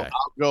 So I'll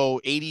go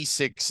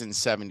 86 and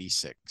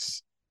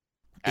 76.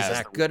 Is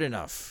that good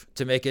enough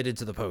to make it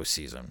into the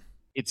postseason?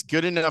 It's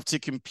good enough to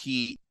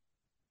compete.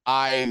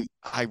 I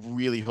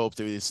really hope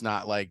that it's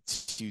not like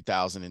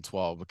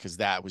 2012 because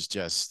that was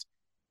just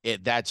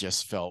it. That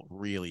just felt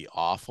really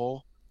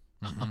awful.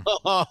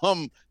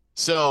 Mm-hmm.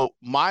 So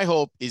my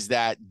hope is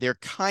that they're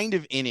kind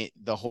of in it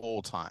the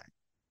whole time.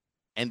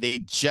 And they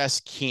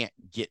just can't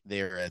get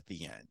there at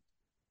the end.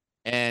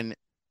 And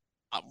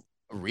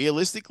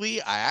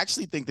realistically, I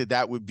actually think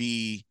that would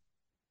be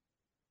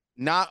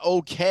not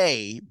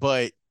okay,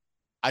 but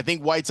I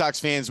think White Sox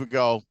fans would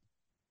go,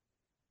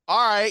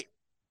 all right,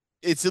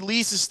 it's at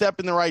least a step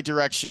in the right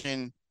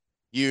direction.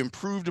 You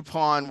improved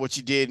upon what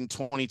you did in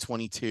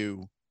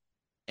 2022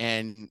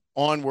 and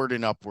onward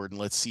and upward. And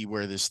let's see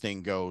where this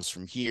thing goes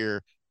from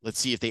here. Let's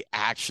see if they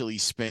actually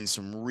spend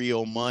some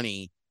real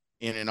money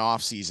in an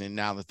offseason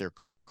now that they're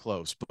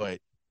close. But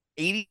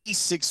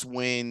 86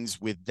 wins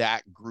with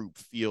that group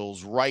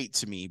feels right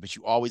to me, but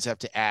you always have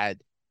to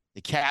add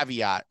the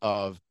caveat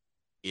of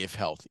if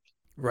healthy.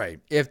 Right.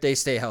 If they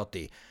stay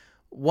healthy.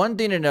 One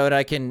thing to note,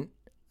 I can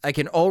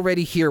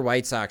already hear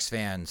White Sox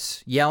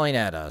fans yelling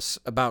at us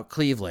about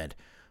Cleveland.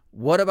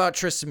 What about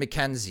Tristan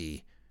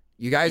McKenzie?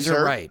 You guys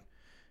are right.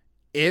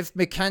 If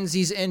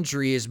McKenzie's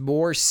injury is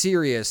more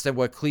serious than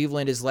what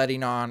Cleveland is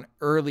letting on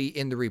early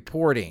in the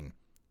reporting,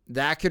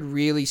 that could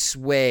really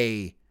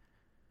sway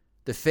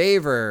the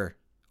favor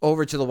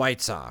over to the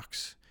White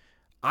Sox.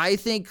 I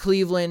think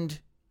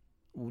Cleveland,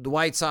 the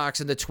White Sox,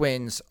 and the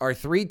Twins are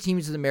three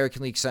teams in the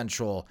American League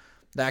Central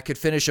that could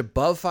finish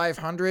above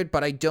 500,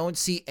 but I don't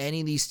see any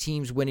of these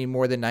teams winning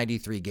more than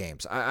 93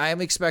 games. I am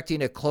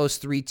expecting a close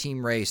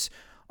three-team race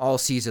all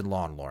season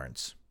long,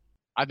 Laurence.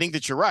 I think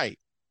that you're right.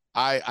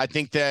 I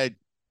think that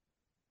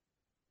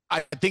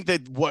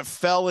what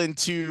fell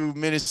into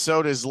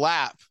Minnesota's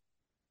lap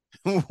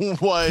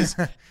was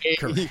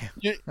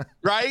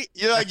right.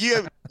 You're like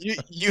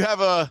you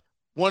have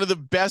one of the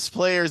best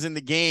players in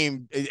the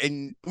game,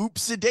 and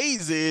oops a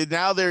daisy.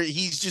 Now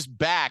he's just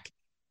back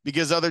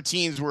because other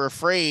teams were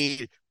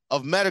afraid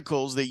of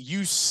medicals that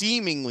you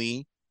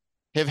seemingly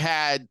have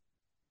had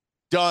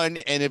done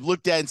and have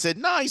looked at and said,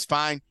 no, he's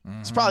fine.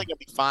 He's probably gonna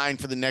be fine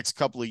for the next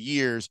couple of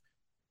years.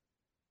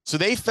 So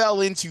they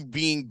fell into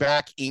being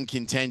back in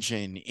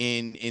contention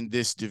in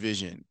this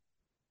division.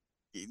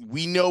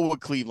 We know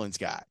what Cleveland's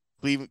got.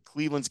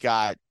 Cleveland's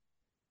got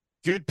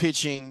good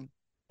pitching,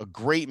 a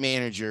great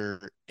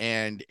manager,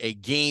 and a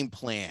game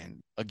plan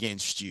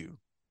against you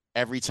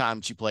every time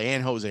that you play,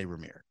 and Jose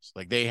Ramirez.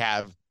 Like, they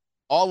have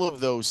all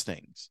of those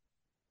things.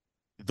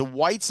 The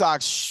White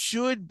Sox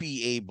should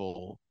be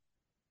able,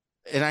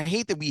 and I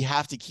hate that we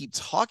have to keep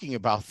talking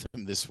about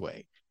them this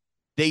way,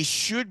 they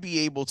should be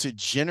able to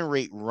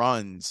generate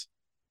runs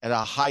at a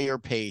higher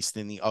pace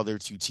than the other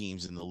two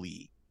teams in the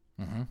league.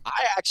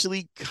 I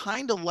actually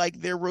kind of like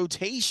their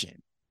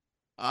rotation.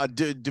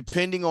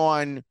 Depending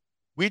on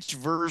which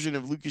version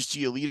of Lucas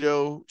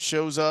Giolito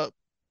shows up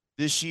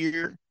this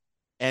year,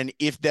 and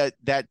if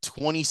that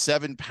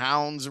 27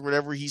 pounds or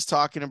whatever he's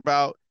talking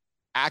about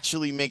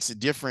actually makes a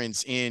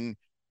difference in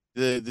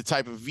the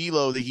type of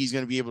velo that he's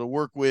going to be able to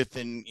work with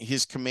and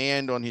his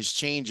command on his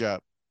changeup,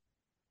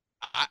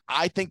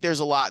 I think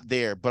there's a lot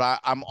there. But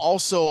I'm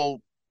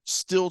also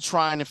still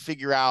trying to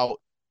figure out,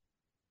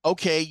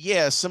 okay,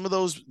 yeah, some of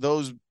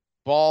those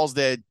balls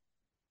that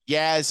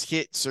Yaz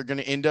hits are going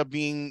to end up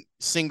being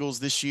singles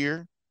this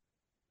year,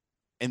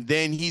 and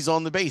then he's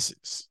on the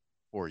bases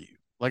for you.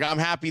 Like, I'm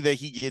happy that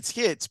he gets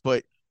hits,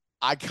 but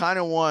I kind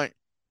of want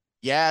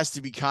Yaz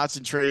to be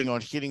concentrating on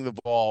hitting the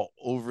ball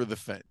over the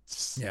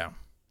fence. Yeah.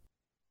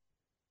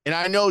 And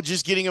I know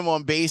just getting him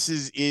on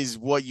bases is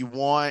what you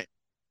want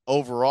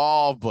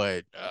overall,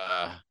 but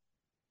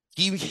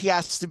he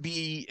has to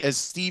be, as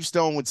Steve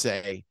Stone would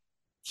say,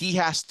 he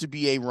has to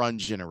be a run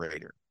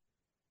generator.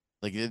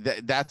 Like,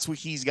 that's what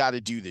he's got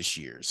to do this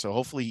year. So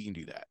hopefully he can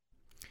do that.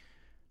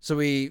 So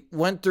we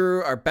went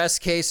through our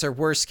best case, our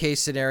worst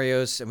case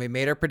scenarios, and we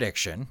made our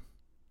prediction.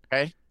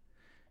 Okay.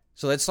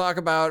 So let's talk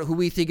about who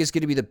we think is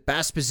going to be the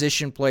best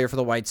position player for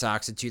the White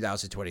Sox in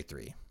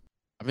 2023.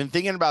 I've been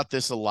thinking about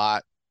this a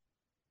lot.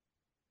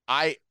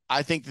 I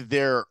think that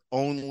there are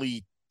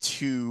only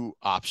two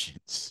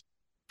options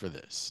for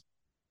this: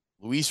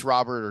 Luis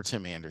Robert or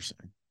Tim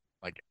Anderson.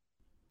 Like,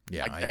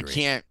 yeah, I agree. I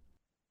can't.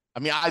 I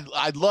mean,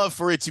 I'd love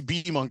for it to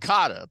be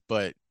Moncada,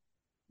 but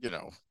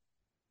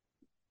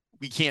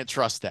we can't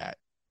trust that.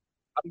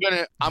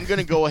 I'm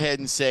gonna go ahead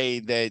and say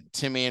that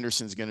Tim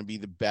Anderson's gonna be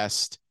the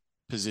best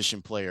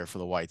position player for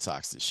the White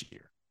Sox this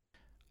year.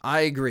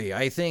 I agree.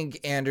 I think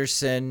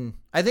Anderson's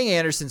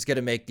going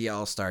to make the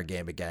All-Star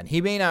game again.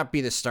 He may not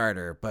be the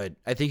starter, but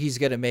I think he's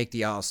going to make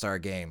the All-Star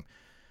game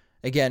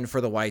again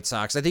for the White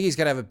Sox. I think he's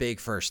going to have a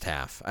big first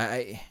half.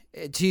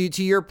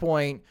 To your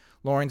point,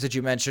 Laurence, that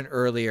you mentioned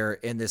earlier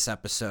in this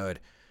episode,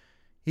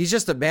 he's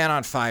just a man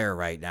on fire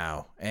right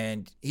now,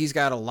 and he's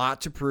got a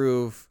lot to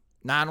prove,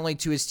 not only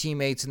to his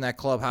teammates in that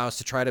clubhouse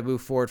to try to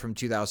move forward from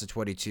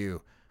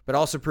 2022, but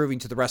also proving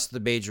to the rest of the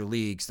major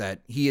leagues that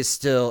he is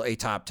still a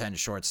top 10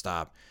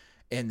 shortstop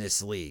in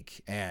this league,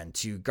 and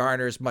to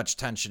garner as much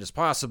attention as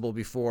possible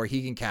before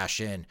he can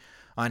cash in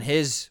on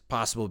his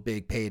possible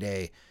big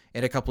payday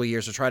in a couple of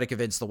years, to try to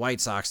convince the White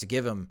Sox to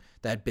give him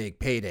that big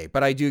payday.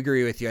 But I do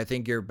agree with you. I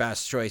think your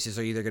best choices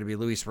are either going to be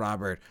Luis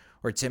Robert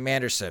or Tim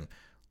Anderson.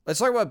 Let's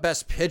talk about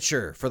best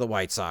pitcher for the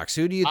White Sox.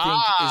 Who do you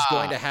think is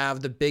going to have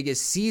the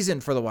biggest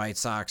season for the White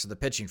Sox on the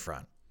pitching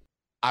front?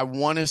 I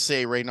want to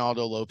say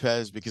Reynaldo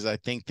Lopez, because I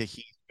think that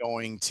he's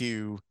going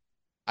to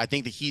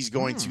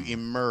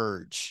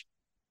emerge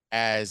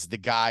as the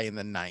guy in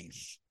the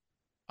ninth.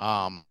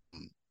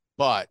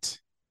 But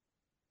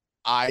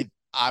I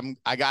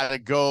gotta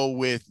go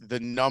with the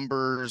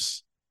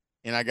numbers,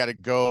 and I gotta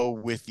go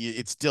with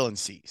it's Dylan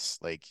Cease.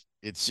 Like,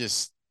 it's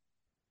just,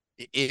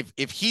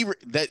 if he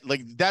that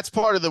like that's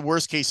part of the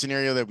worst case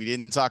scenario that we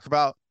didn't talk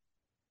about.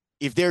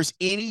 If there's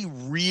any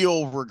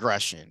real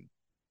regression,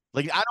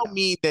 like, I don't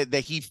mean that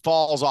he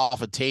falls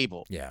off a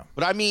table, Yeah,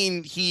 but I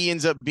mean he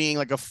ends up being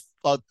like a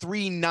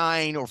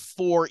 3.9 or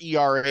 4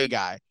 ERA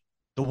guy,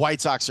 the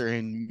White Sox are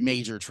in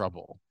major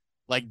trouble.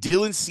 Like,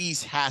 Dylan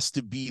Cease has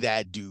to be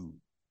that dude.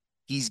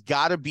 He's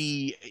got to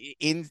be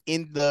in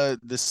the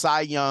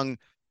Cy Young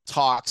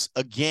talks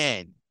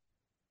again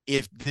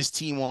if this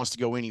team wants to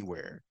go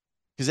anywhere.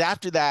 Because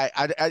after that,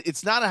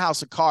 it's not a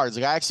house of cards.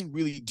 Like, I actually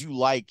really do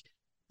like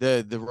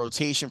the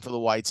rotation for the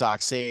White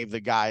Sox, save the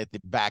guy at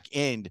the back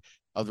end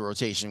of the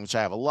rotation, which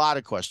I have a lot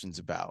of questions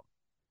about.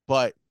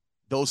 But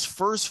those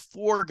first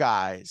 4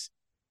 guys,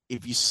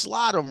 if you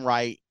slot them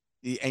right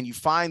and you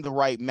find the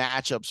right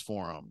matchups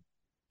for them,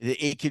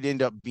 it could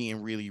end up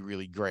being really,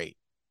 really great.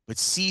 But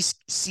Cease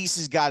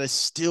has got to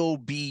still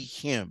be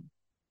him,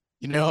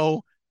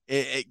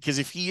 because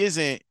if he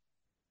isn't,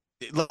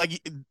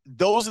 like,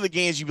 those are the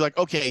games you'd be like,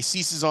 okay,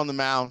 Cease is on the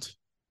mound.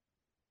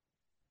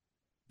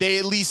 They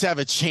at least have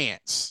a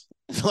chance.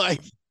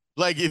 like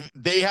if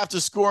they have to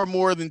score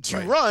more than 2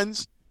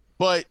 runs,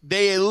 but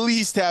they at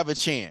least have a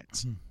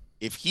chance. Mm-hmm.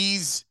 If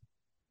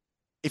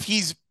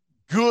he's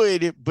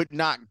good but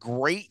not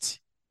great,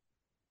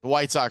 the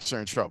White Sox are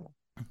in trouble.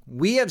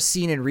 We have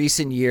seen in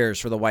recent years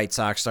for the White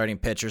Sox starting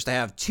pitchers to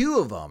have 2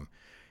 of them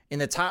in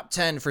the top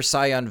 10 for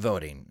Cy Young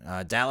voting.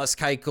 Dallas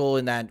Keuchel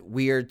in that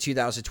weird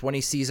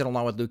 2020 season,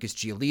 along with Lucas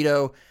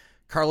Giolito,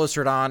 Carlos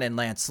Rodon, and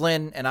Lance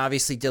Lynn. And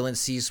obviously Dylan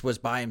Cease was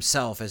by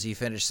himself as he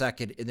finished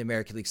second in the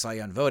American League Cy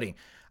Young voting.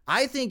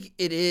 I think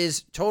it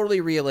is totally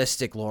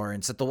realistic,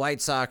 Laurence, that the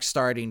White Sox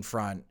starting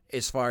front,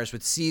 as far as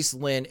with Cease,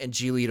 Lynn, and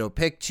Giolito,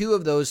 pick 2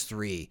 of those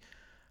 3.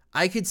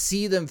 I could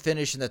see them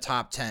finish in the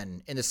top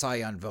 10 in the Cy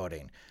Young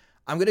voting.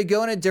 I'm going to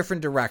go in a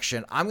different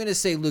direction. I'm going to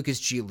say Lucas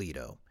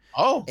Giolito.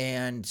 Oh.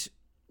 And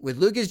with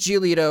Lucas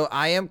Giolito,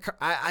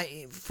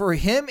 I for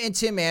him and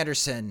Tim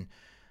Anderson,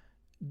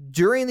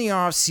 during the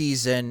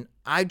offseason,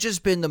 I've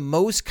just been the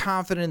most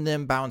confident in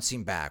them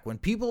bouncing back. When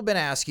people have been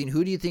asking,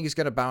 who do you think is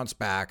going to bounce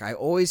back? I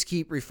always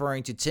keep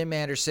referring to Tim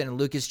Anderson and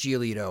Lucas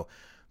Giolito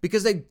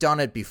because they've done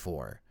it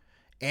before.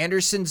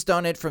 Anderson's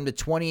done it from the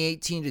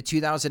 2018 to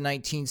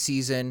 2019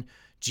 season.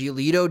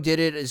 Giolito did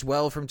it as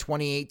well from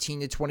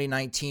 2018 to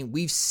 2019.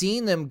 We've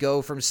seen them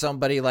go from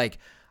somebody like,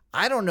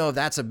 I don't know if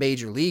that's a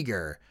major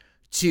leaguer,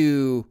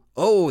 to,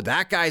 oh,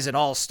 that guy's an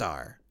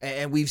all-star.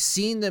 And we've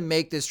seen them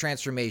make this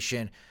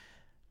transformation.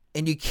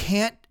 And you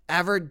can't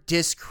ever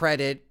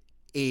discredit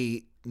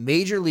a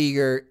major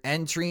leaguer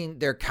entering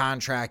their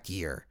contract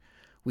year.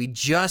 We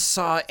just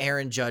saw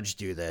Aaron Judge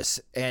do this.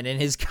 And in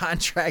his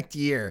contract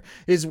year,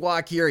 his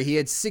walk year, he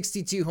had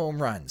 62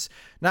 home runs.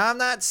 Now, I'm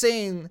not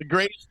saying the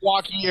greatest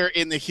walk year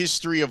in the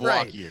history of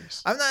walk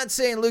years. I'm not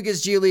saying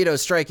Lucas Giolito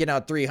striking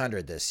out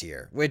 300 this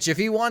year, which if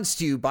he wants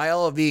to, by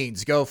all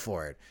means, go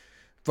for it.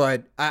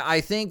 But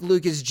I think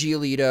Lucas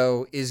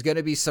Giolito is going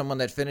to be someone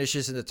that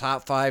finishes in the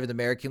top 5 in the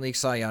American League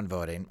Cy Young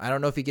voting. I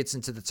don't know if he gets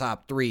into the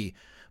top 3,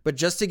 but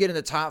just to get in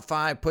the top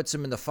 5 puts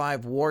him in the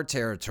 5 WAR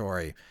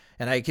territory.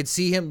 And I could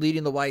see him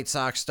leading the White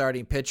Sox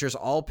starting pitchers,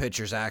 all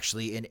pitchers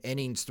actually, in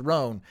innings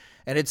thrown.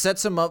 And it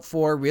sets him up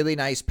for a really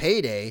nice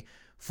payday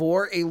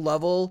for a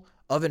level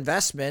of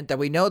investment that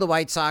we know the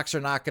White Sox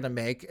are not going to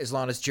make as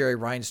long as Jerry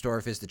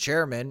Reinsdorf is the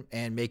chairman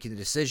and making the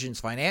decisions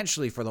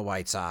financially for the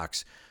White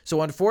Sox.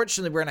 So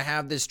unfortunately, we're going to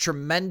have this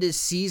tremendous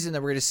season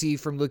that we're going to see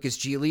from Lucas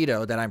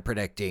Giolito that I'm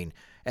predicting.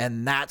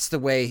 And that's the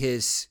way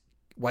his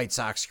White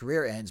Sox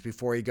career ends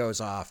before he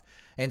goes off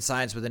and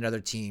signs with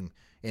another team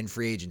in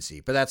free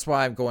agency. But that's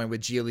why I'm going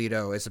with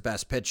Giolito as the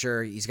best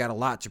pitcher. He's got a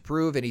lot to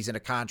prove, and he's in a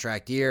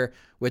contract year.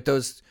 With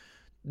those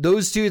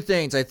 2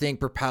 things, I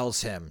think,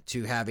 propels him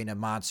to having a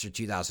monster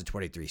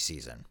 2023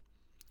 season.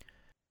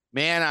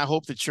 Man, I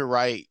hope that you're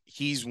right.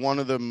 He's one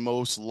of the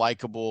most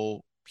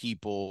likable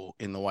people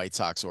in the White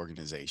Sox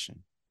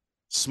organization.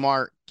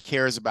 Smart,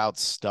 cares about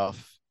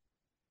stuff.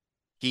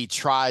 He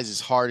tries as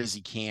hard as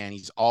he can.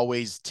 He's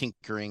always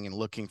tinkering and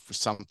looking for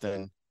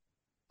something.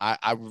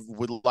 I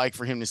would like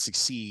for him to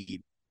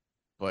succeed.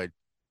 But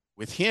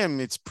with him,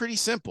 it's pretty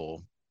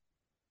simple.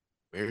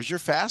 Where's your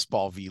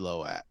fastball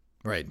velo at?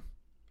 Right.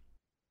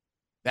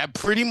 That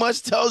pretty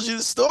much tells you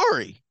the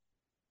story.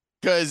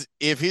 Because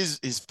if his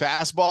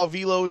fastball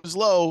velo is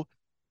low,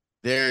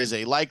 there is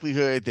a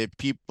likelihood that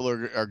people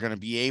are going to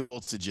be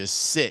able to just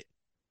sit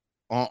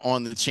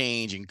on the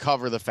change and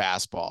cover the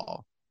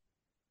fastball.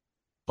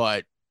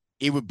 But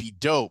it would be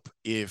dope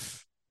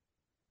if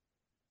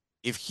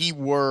he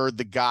were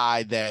the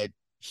guy that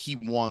he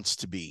wants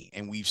to be,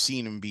 and we've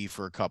seen him be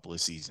for a couple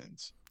of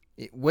seasons.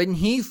 When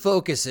he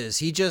focuses,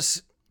 he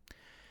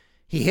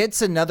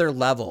hits another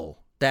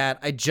level that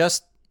I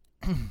just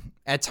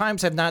at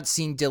times have not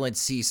seen Dylan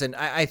Cease. And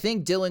I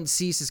think Dylan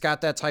Cease has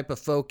got that type of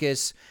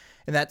focus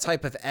and that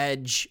type of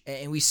edge.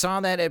 And we saw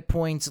that at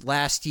points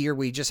last year.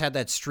 We just had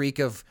that streak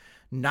of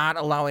not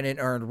allowing an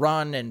earned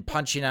run and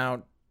punching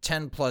out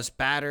 10 plus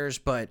batters,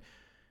 but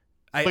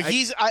I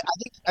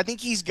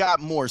think he's got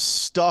more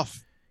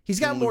stuff. He's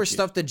got more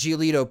stuff than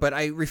Giolito, but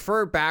I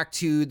refer back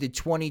to the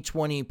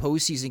 2020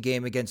 postseason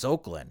game against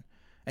Oakland,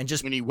 and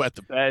just when he wet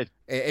the bed,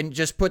 and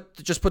just put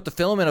the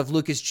film in of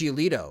Lucas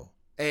Giolito,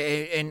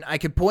 and I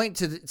could point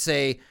to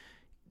say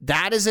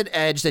that is an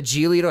edge that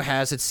Giolito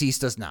has that Cease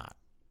does not,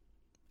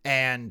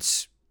 and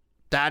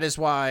that is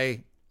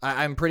why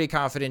I'm pretty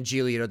confident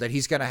Giolito that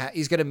he's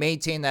gonna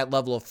maintain that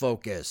level of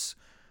focus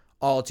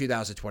all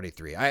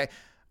 2023.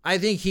 I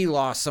think he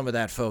lost some of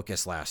that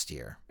focus last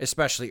year,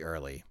 especially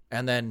early,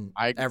 and then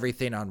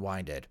everything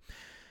unwinded.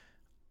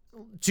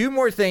 Two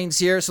more things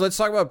here. So let's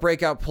talk about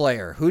breakout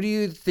player. Who do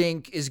you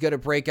think is going to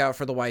break out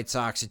for the White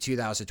Sox in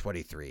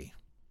 2023?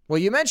 Well,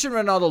 you mentioned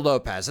Ronaldo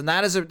Lopez, and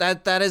that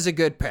is a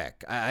good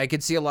pick. I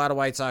could see a lot of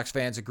White Sox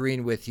fans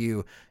agreeing with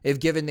you if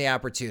given the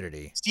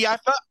opportunity. See,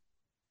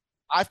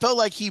 I felt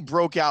like he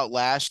broke out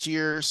last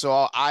year,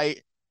 so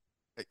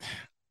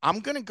I'm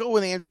going to go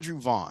with Andrew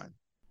Vaughn.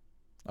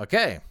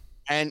 Okay.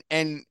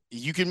 And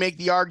you can make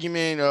the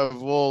argument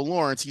of, well,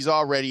 Laurence, he's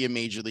already a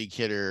major league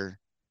hitter.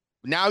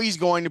 Now he's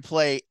going to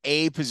play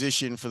a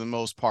position for the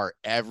most part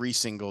every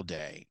single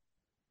day,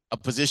 a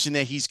position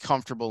that he's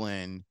comfortable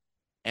in.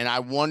 And I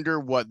wonder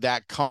what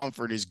that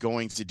comfort is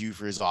going to do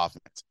for his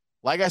offense.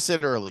 Like I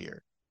said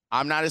earlier,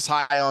 I'm not as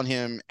high on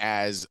him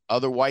as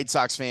other White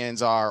Sox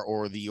fans are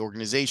or the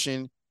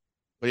organization,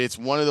 but it's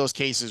one of those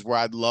cases where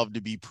I'd love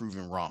to be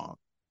proven wrong.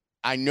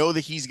 I know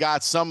that he's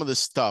got some of the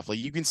stuff. Like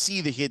you can see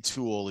the hit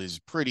tool is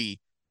pretty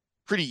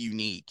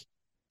unique.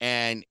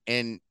 And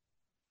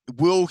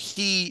will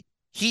he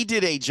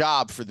did a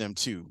job for them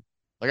too.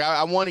 Like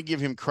I want to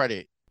give him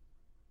credit.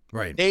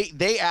 Right.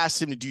 They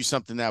asked him to do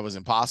something that was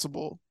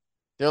impossible.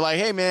 They're like,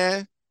 hey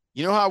man,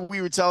 you know how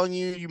we were telling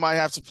you might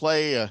have to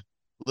play a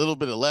little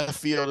bit of left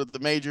field at the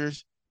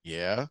majors?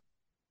 Yeah.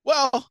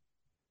 Well,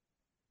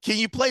 can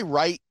you play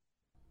right?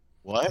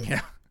 What?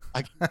 Yeah.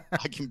 I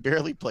can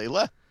barely play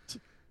left.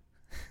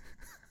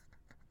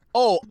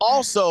 Oh,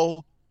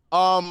 also,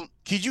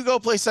 could you go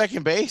play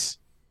second base?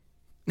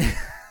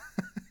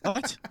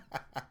 What?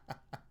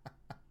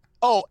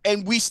 Oh,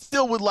 and we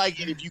still would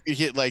like it if you could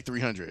hit like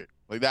 300.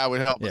 Like that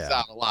would help us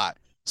out a lot.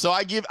 So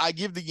I give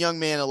the young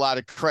man a lot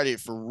of credit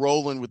for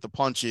rolling with the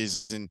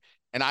punches and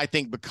I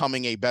think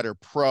becoming a better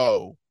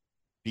pro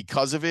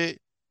because of it.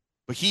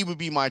 But he would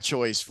be my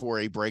choice for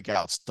a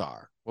breakout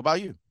star. What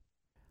about you?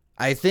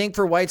 I think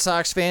for White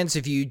Sox fans,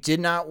 if you did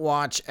not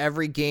watch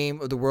every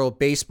game of the World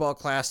Baseball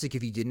Classic,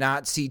 if you did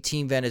not see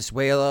Team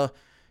Venezuela,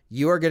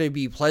 you are going to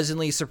be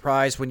pleasantly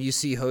surprised when you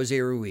see Jose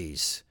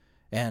Ruiz.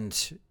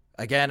 And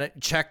again,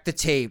 check the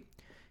tape.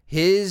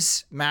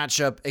 His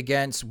matchup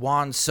against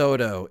Juan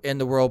Soto in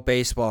the World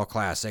Baseball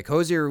Classic.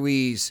 Jose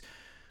Ruiz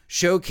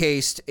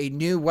showcased a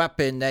new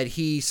weapon that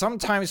he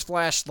sometimes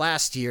flashed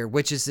last year,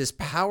 which is this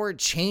power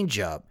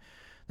changeup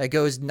that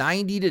goes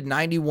 90 to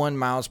 91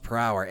 miles per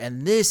hour.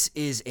 And this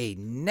is a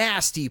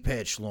nasty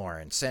pitch,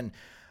 Laurence. And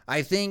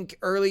I think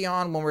early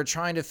on when we're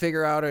trying to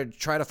figure out or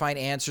try to find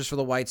answers for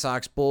the White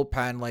Sox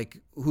bullpen,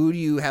 like who do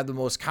you have the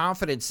most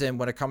confidence in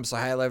when it comes to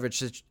high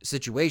leverage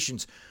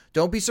situations?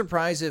 Don't be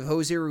surprised if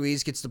Jose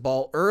Ruiz gets the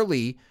ball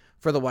early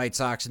for the White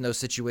Sox in those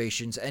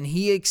situations. And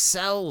he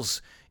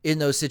excels in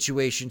those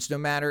situations, no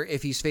matter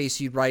if he's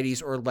facing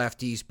righties or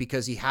lefties,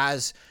 because he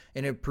has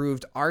an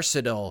improved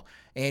arsenal.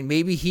 And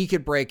maybe he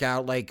could break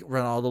out like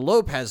Ronaldo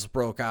Lopez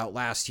broke out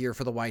last year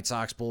for the White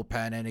Sox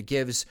bullpen, and it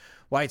gives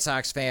White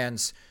Sox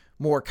fans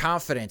more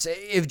confidence.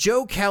 If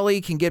Joe Kelly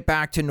can get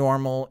back to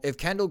normal, if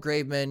Kendall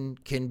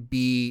Graveman can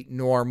be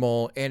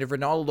normal, and if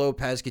Ronaldo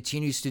Lopez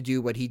continues to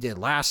do what he did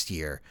last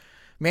year,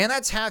 man,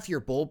 that's half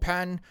your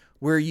bullpen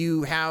where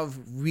you have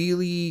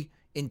really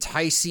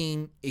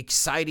enticing,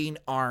 exciting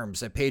arms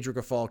that Pedro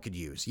Grifol could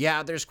use.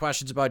 Yeah, there's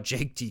questions about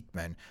Jake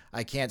Diekman.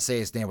 I can't say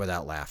his name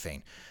without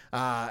laughing.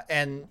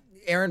 And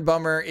Aaron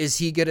Bummer, is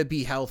he going to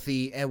be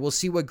healthy? And we'll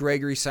see what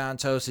Gregory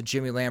Santos and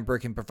Jimmy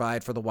Lambert can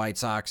provide for the White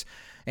Sox.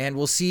 And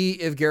we'll see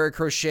if Garrett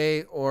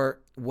Crochet or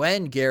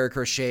when Garrett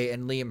Crochet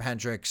and Liam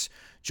Hendricks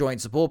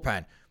joins the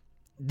bullpen.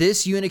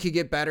 This unit could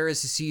get better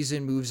as the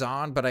season moves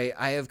on, but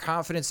I have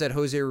confidence that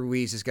Jose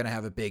Ruiz is going to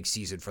have a big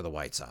season for the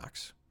White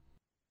Sox.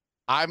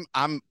 I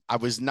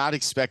was not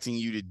expecting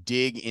you to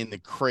dig in the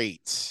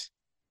crates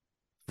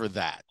for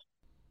that.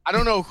 I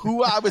don't know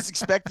who I was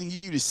expecting you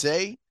to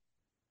say.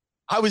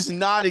 I was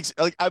not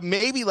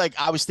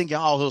I was thinking,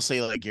 oh, he'll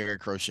say like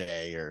Garrett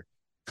Crochet or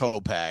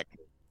Kopech.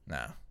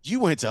 No, you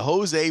went to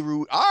Jose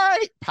Ruiz. All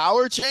right,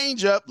 power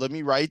changeup. Let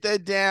me write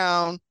that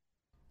down.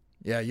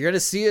 Yeah, you're going to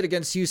see it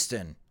against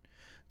Houston.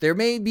 There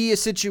may be a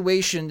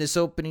situation this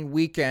opening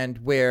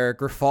weekend where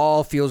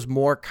Grifol feels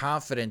more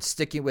confident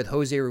sticking with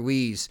Jose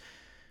Ruiz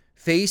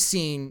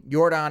facing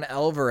Yordan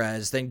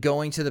Alvarez than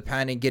going to the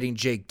pen and getting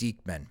Jake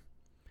Diekman.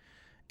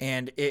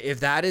 And if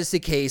that is the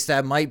case,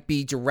 that might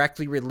be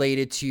directly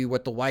related to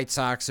what the White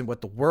Sox and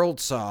what the world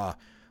saw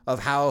of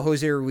how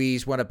Jose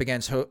Ruiz went up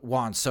against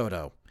Juan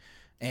Soto.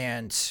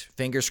 And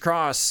fingers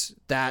crossed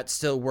that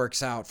still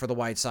works out for the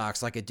White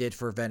Sox like it did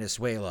for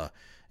Venezuela.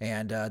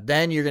 And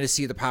then you're going to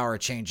see the power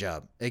change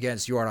up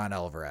against Yordan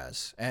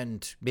Alvarez.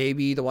 And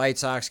maybe the White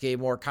Sox gave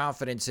more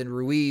confidence in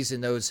Ruiz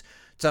in those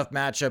tough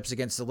matchups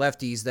against the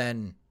lefties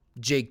than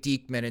Jake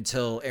Diekman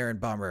until Aaron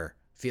Bummer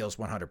feels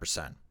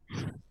 100%.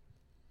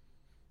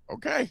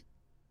 Okay.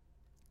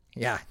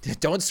 Yeah,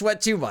 don't sweat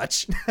too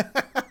much.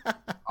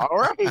 All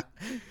right.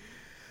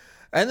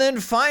 And then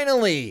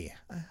finally,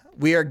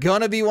 we are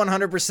going to be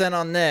 100%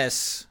 on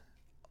this.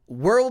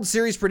 World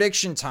Series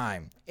prediction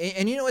time.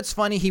 And you know what's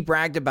funny? He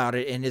bragged about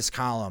it in his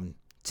column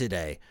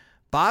today.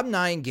 Bob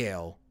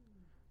Nightingale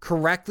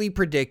correctly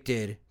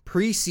predicted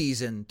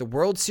preseason the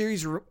World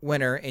Series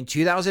winner in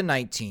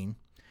 2019,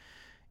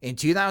 in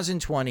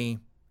 2020,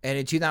 and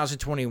in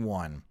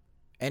 2021.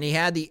 And he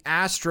had the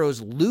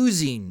Astros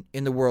losing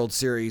in the World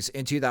Series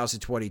in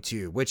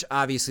 2022, which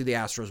obviously the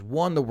Astros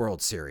won the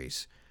World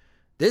Series.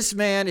 This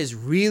man is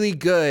really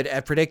good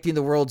at predicting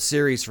the World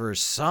Series for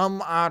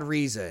some odd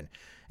reason.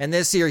 And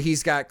this year,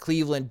 he's got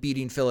Cleveland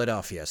beating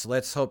Philadelphia. So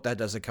let's hope that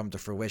doesn't come to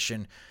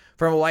fruition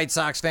from a White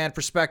Sox fan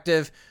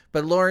perspective.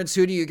 But Laurence,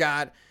 who do you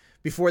got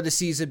before the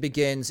season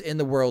begins in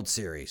the World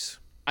Series?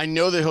 I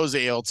know that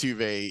Jose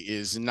Altuve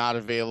is not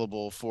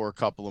available for a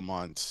couple of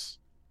months.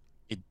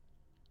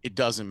 It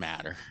doesn't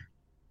matter.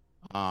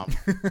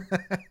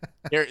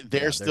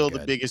 They're still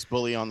the biggest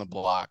bully on the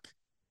block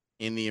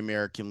in the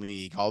American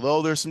League.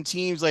 Although there's some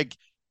teams like,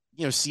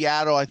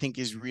 Seattle, I think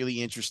is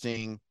really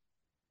interesting.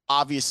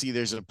 Obviously,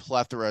 there's a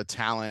plethora of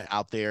talent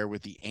out there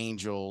with the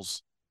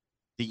Angels,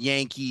 the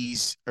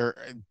Yankees, or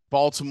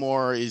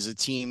Baltimore is a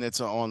team that's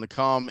on the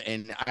come,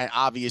 and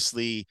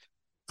obviously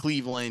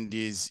Cleveland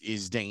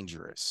is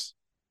dangerous.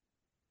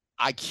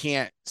 I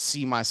can't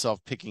see myself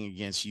picking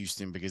against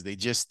Houston because they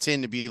just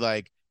tend to be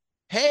like,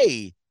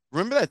 hey,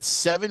 remember that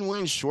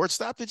 7-win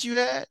shortstop that you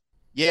had?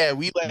 Yeah,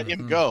 we let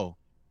him go.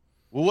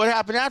 Well, what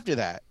happened after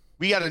that?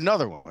 We got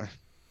another one.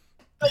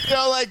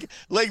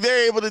 Like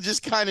they're able to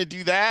just kind of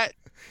do that.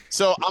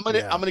 So I'm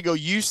gonna go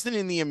Houston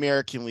in the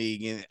American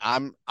League, and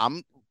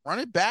I'm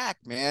running back,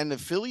 man. The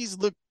Phillies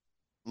look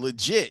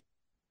legit.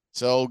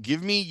 So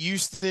give me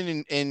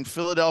Houston and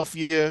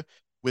Philadelphia,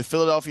 with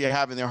Philadelphia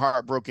having their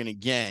heart broken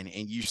again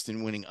and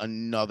Houston winning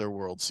another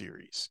World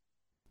Series.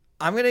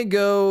 I'm going to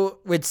go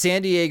with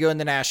San Diego in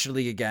the National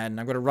League again.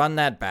 I'm going to run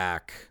that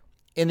back.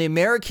 In the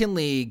American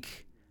League,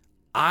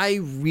 I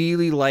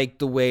really like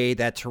the way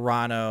that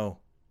Toronto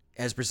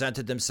has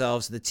presented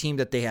themselves, the team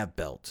that they have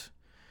built.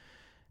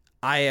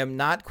 I am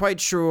not quite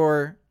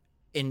sure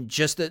in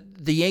just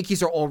the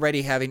Yankees are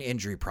already having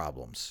injury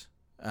problems.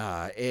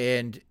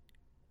 And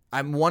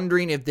I'm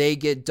wondering if they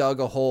get dug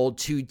a hole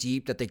too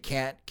deep that they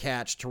can't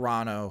catch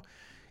Toronto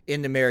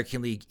in the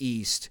American League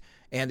East,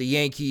 and the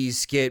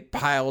Yankees get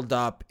piled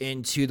up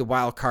into the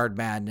wild card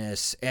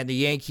madness, and the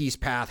Yankees'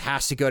 path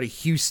has to go to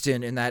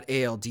Houston in that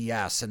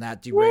ALDS, and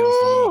that derails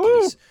the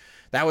Yankees.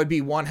 That would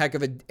be one heck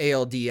of an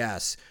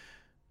ALDS.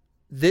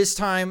 This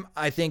time,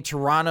 I think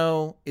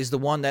Toronto is the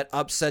one that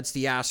upsets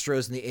the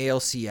Astros in the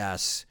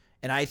ALCS.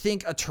 And I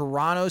think a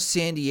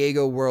Toronto-San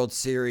Diego World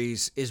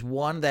Series is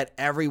one that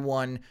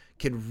everyone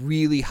can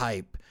really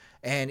hype.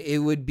 And it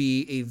would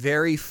be a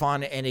very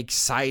fun and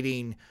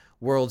exciting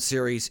World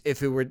Series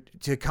if it were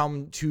to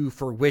come to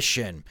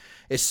fruition,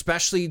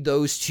 especially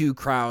those two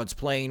crowds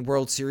playing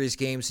World Series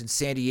games in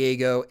San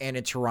Diego and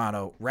in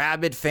Toronto.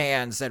 Rabid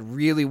fans that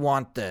really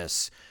want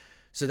this.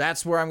 So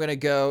that's where I'm going to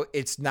go.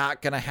 It's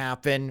not going to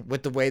happen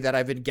with the way that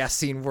I've been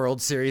guessing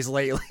World Series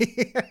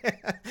lately.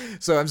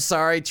 So I'm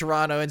sorry,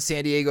 Toronto and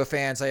San Diego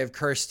fans, I have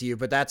cursed you,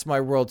 but that's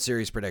my World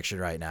Series prediction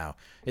right now,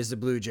 is the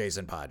Blue Jays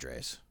and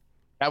Padres.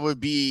 That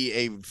would be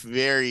a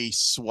very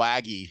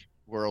swaggy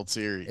World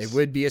Series. It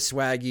would be a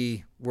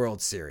swaggy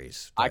World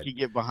Series. I could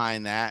get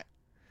behind that.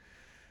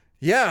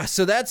 Yeah,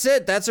 so that's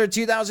it. That's our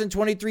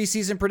 2023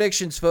 season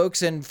predictions,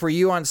 folks. And for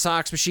you on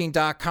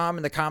SoxMachine.com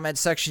in the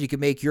comments section, you can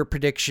make your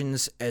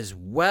predictions as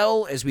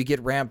well as we get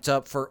ramped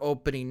up for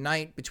opening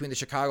night between the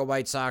Chicago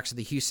White Sox and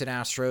the Houston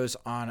Astros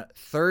on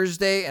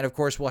Thursday. And of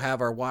course, we'll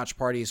have our watch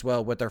party as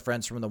well with our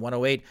friends from the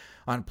 108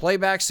 on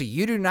playback. So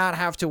you do not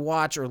have to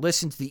watch or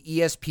listen to the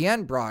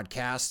ESPN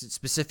broadcast,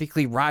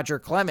 specifically Roger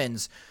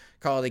Clemens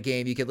call of the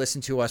game. You can listen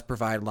to us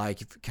provide live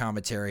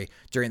commentary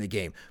during the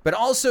game. But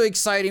also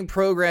exciting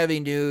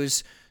programming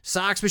news.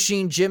 Sox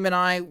Machine Jim and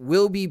I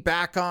will be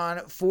back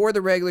on for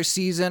the regular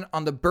season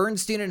on the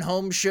Bernstein and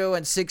Holmes show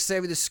on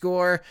 670 The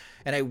Score.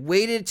 And I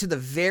waited to the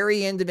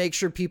very end to make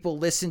sure people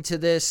listen to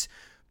this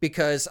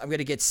because I'm going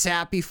to get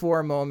sappy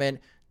for a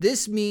moment.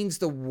 This means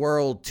the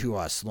world to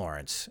us,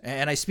 Laurence.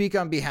 And I speak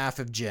on behalf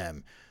of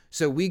Jim.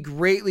 So we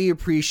greatly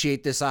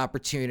appreciate this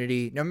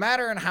opportunity. No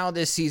matter how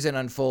this season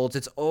unfolds,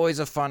 it's always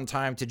a fun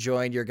time to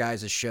join your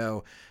guys'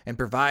 show and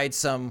provide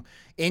some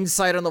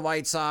insight on the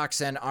White Sox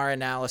and our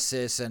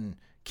analysis, and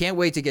can't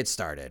wait to get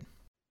started.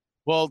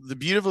 Well, the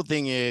beautiful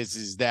thing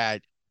is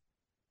that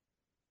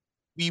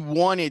we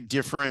wanted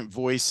different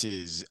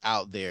voices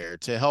out there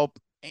to help,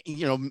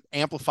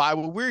 amplify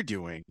what we're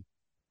doing.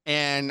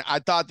 And I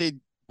thought that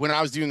when I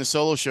was doing the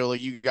solo show,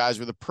 like you guys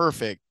were the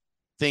perfect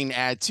thing to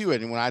add to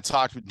it. And when I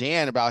talked with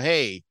Dan about,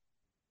 hey,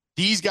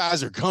 these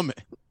guys are coming,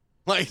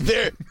 like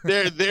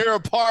they're a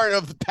part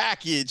of the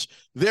package.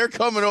 They're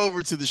coming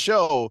over to the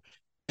show,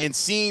 and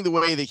seeing the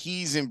way that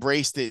he's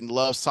embraced it and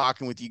loves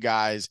talking with you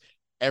guys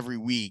every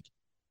week,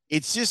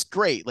 it's just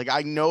great. Like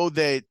I know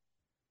that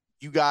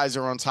you guys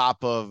are on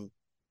top of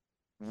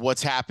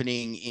what's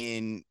happening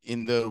in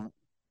the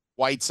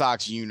White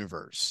Sox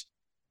universe,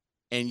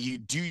 and you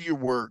do your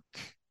work,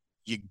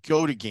 you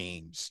go to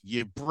games,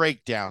 you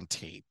break down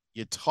tape,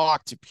 you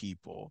talk to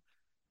people,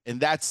 and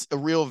that's a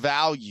real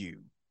value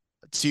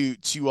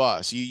to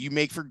us. You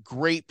make for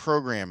great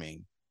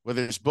programming,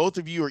 whether it's both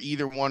of you or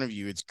either one of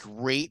you. It's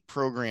great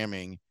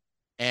programming,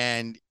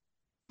 and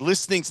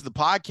listening to the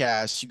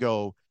podcast, you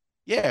go,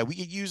 yeah, we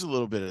could use a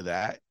little bit of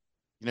that,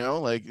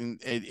 like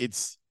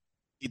it's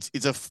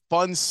a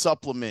fun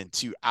supplement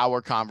to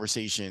our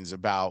conversations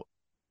about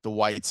the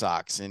White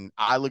Sox. And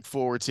I look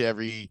forward to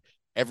every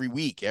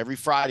week, every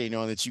Friday,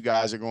 knowing that you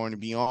guys are going to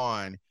be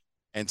on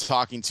and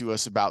talking to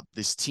us about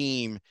this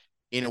team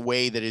in a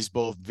way that is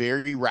both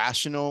very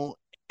rational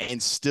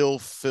and still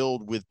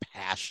filled with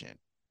passion.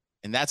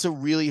 And that's a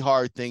really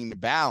hard thing to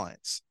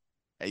balance.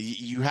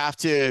 You have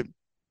to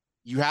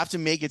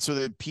make it so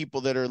that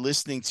people that are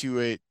listening to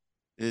it,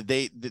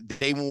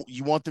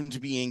 you want them to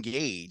be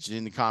engaged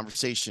in the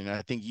conversation. And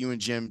I think you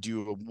and Jim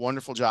do a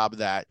wonderful job of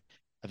that.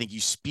 I think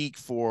you speak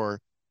for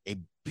a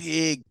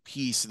big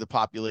piece of the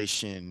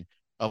population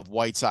of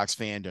White Sox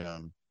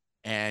fandom.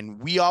 And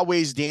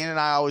Dan and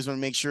I always want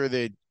to make sure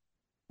that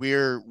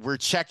we're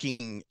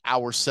checking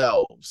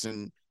ourselves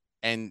and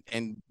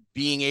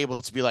being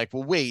able to be like,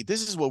 well, wait,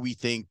 this is what we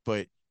think,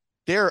 but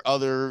there are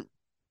other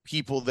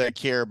people that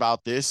care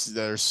about this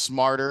that are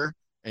smarter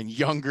and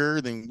younger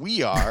than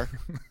we are.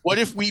 What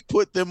if we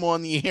put them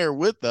on the air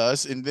with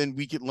us, and then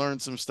we could learn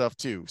some stuff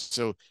too?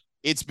 So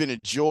it's been a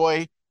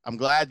joy. I'm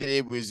glad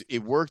that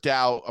it worked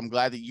out. I'm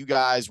glad that you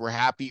guys were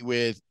happy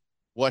with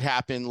what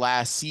happened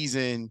last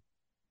season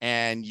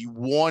and you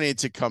wanted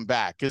to come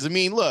back. Because I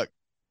mean, look,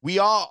 we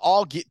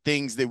all get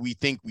things that we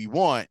think we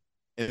want,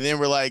 and then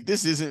we're like,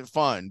 this isn't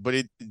fun. But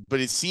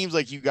it seems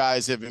like you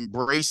guys have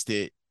embraced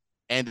it,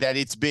 and that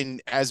it's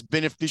been as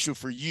beneficial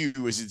for you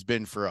as it's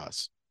been for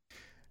us.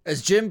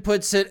 As Jim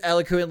puts it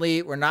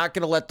eloquently, we're not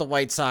going to let the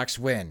White Sox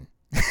win.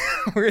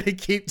 We're going to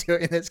keep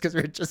doing this because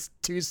we're just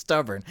too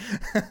stubborn.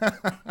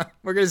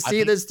 We're going to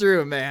see this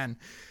through, man.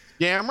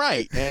 Damn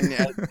right. And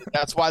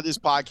that's why this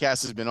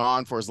podcast has been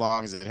on for as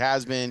long as it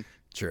has been.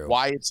 True.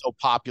 Why it's so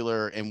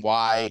popular, and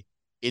why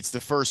it's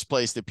the first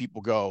place that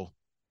people go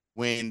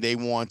when they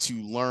want to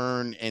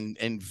learn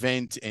and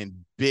vent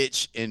and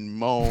bitch and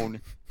moan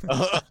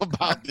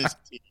about this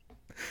team.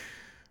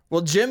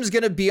 Well, Jim's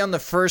going to be on the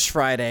first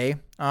Friday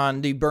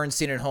on the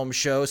Bernstein and Holmes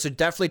show, so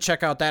definitely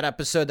check out that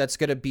episode. That's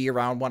going to be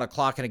around 1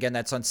 o'clock, and again,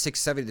 that's on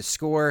 670 The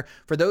Score.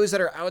 For those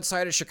that are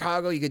outside of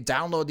Chicago, you could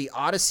download the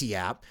Odyssey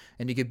app,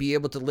 and you could be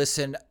able to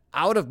listen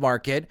out of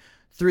market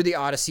through the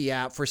Odyssey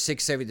app for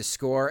 670 The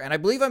Score. And I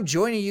believe I'm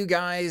joining you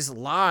guys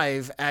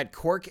live at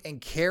Cork and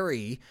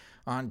Kerry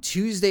on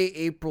Tuesday,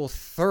 April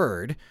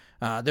 3rd.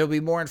 There'll be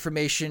more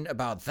information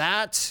about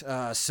that.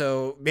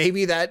 So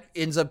maybe that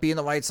ends up being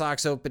the White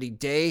Sox opening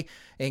day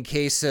in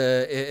case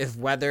if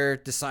weather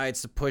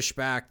decides to push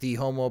back the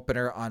home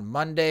opener on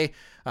Monday.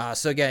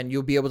 So again,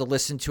 you'll be able to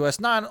listen to us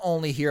not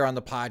only here on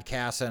the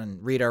podcast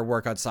and read our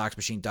work on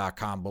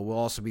SoxMachine.com, but we'll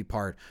also be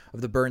part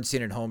of the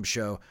Bernstein and Holmes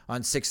show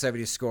on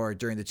 670 Score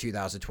during the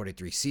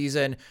 2023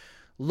 season.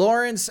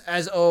 Laurence,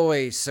 as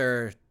always,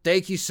 sir,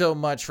 thank you so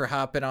much for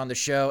hopping on the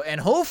show.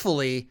 And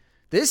hopefully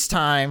this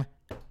time,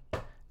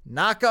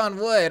 knock on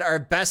wood, our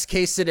best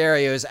case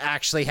scenarios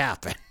actually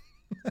happen.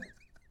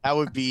 That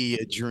would be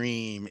a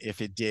dream if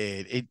it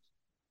did.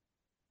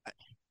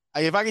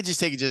 If I could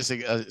just take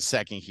a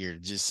second here to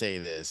just say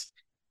this.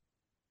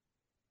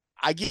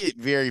 I get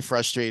very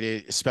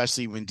frustrated,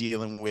 especially when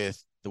dealing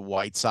with the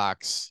White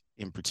Sox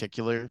in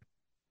particular,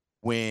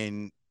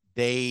 when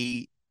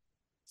they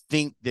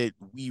think that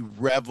we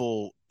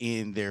revel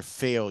in their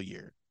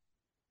failure.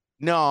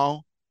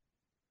 No,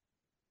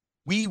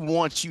 we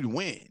want you to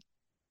win.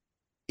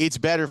 It's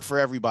better for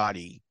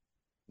everybody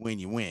when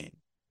you win.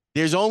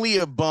 There's only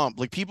a bump.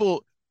 Like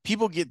people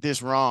get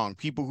this wrong.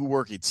 People who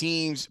work at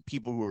teams,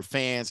 people who are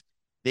fans,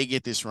 they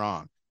get this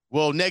wrong.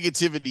 Well,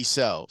 negativity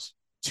sells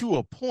to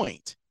a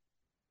point.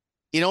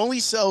 It only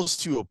sells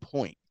to a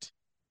point.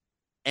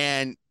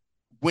 And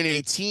when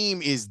a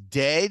team is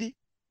dead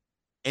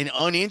and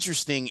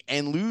uninteresting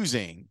and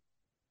losing,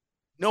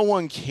 no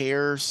one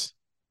cares.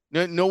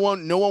 No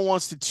one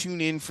wants to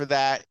tune in for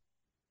that.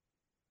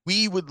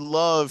 We would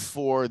love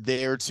for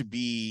there to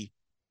be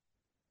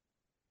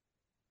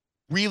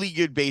really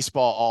good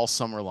baseball all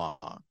summer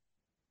long,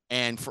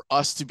 and for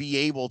us to be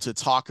able to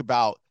talk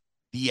about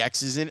the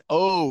X's and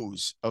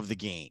O's of the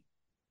game.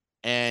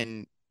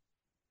 And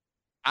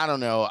I don't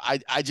know,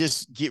 I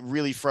just get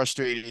really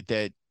frustrated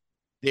that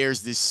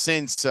there's this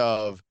sense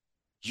of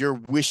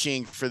you're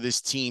wishing for this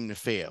team to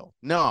fail.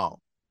 No,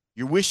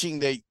 you're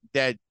wishing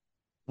that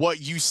what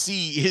you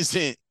see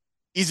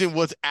isn't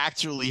what's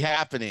actually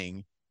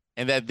happening,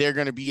 and that they're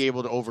going to be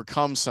able to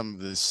overcome some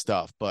of this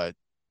stuff, but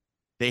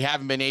they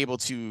haven't been able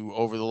to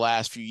over the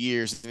last few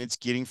years, and it's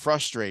getting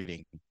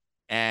frustrating.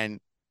 And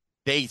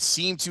they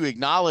seem to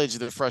acknowledge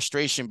the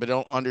frustration, but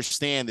don't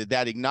understand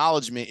that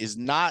acknowledgement is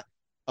not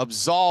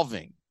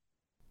absolving.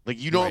 Like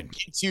you don't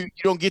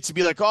get to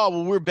be like, oh,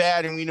 well, we're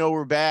bad and we know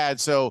we're bad,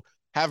 so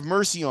have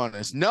mercy on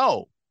us.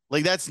 No,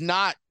 like that's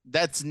not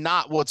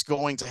what's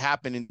going to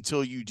happen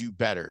until you do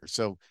better.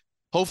 So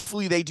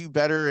hopefully they do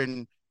better,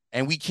 and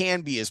we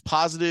can be as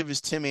positive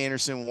as Tim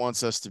Anderson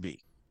wants us to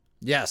be.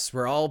 Yes,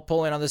 we're all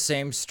pulling on the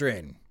same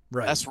string.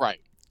 Right.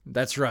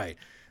 That's right.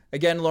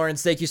 Again,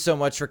 Laurence, thank you so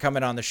much for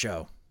coming on the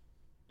show.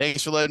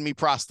 Thanks for letting me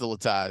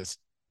proselytize.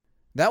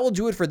 That will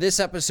do it for this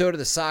episode of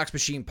the Sox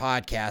Machine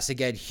Podcast.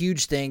 Again,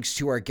 huge thanks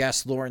to our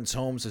guest, Laurence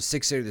Holmes of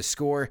 680 The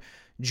Score,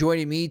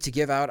 joining me to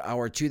give out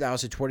our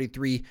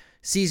 2023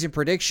 season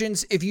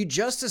predictions. If you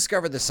just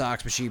discovered the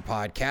Sox Machine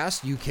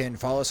Podcast, you can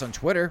follow us on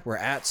Twitter. We're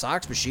at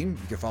Sox Machine.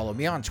 You can follow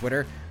me on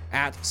Twitter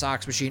at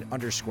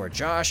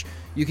SoxMachine_Josh.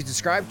 You can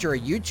subscribe to our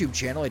YouTube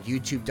channel at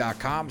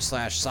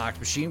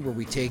youtube.com/SoxMachine, where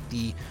we take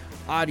the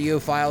audio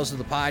files of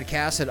the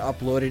podcast and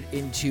upload it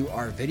into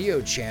our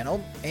video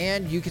channel.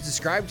 And you can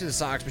subscribe to the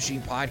Sox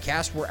Machine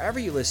Podcast wherever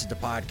you listen to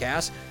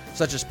podcasts,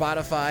 such as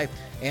Spotify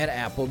and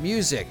Apple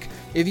Music.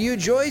 If you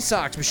enjoy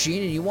Sox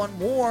Machine and you want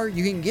more,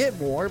 you can get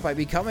more by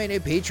becoming a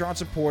Patreon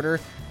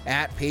supporter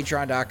at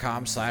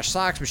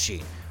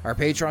patreon.com/SoxMachine. Our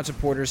Patreon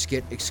supporters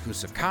get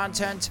exclusive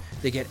content.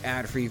 They get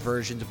ad-free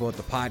versions of both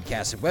the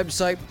podcast and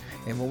website.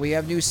 And when we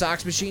have new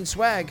Sox Machine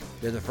swag,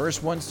 they're the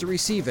first ones to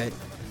receive it.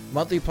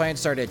 Monthly plans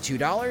start at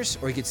 $2,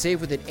 or you can save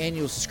with an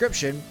annual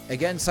subscription.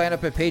 Again, sign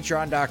up at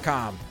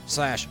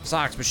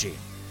patreon.com/SoxMachine.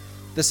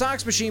 The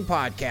Sox Machine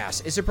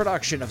Podcast is a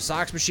production of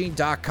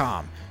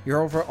SoxMachine.com, your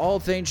home for all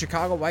things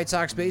Chicago White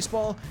Sox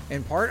baseball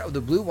and part of the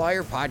Blue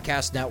Wire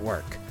Podcast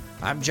Network.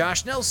 I'm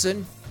Josh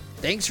Nelson.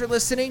 Thanks for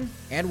listening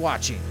and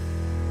watching.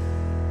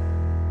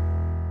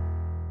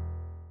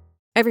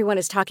 Everyone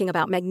is talking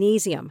about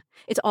magnesium.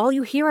 It's all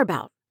you hear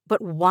about.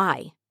 But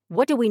why?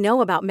 What do we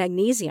know about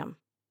magnesium?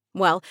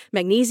 Well,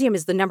 magnesium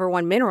is the number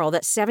one mineral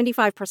that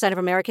 75% of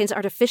Americans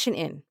are deficient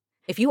in.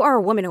 If you are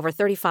a woman over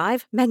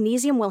 35,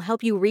 magnesium will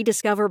help you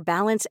rediscover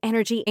balance,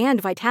 energy, and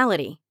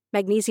vitality.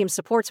 Magnesium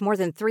supports more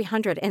than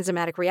 300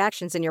 enzymatic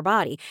reactions in your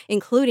body,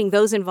 including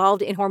those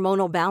involved in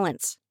hormonal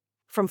balance.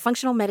 From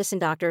functional medicine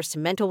doctors to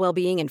mental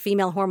well-being and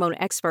female hormone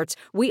experts,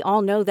 we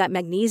all know that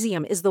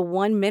magnesium is the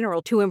one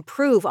mineral to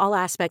improve all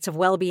aspects of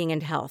well-being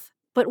and health.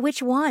 But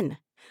which one?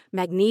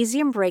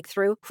 Magnesium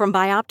Breakthrough from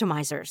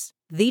Bioptimizers,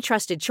 the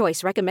trusted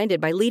choice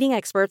recommended by leading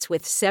experts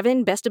with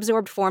 7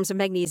 best-absorbed forms of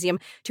magnesium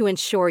to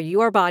ensure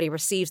your body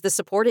receives the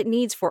support it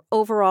needs for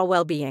overall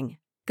well-being.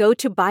 Go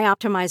to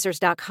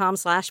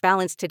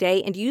bioptimizers.com/balance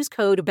today and use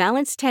code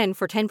BALANCE10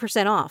 for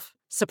 10% off.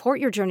 Support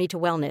your journey to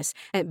wellness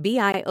at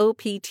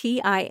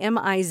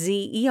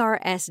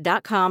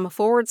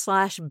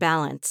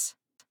bioptimizers.com/balance.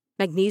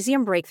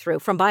 Magnesium Breakthrough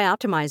from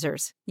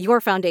Bioptimizers,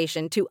 your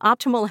foundation to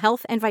optimal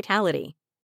health and vitality.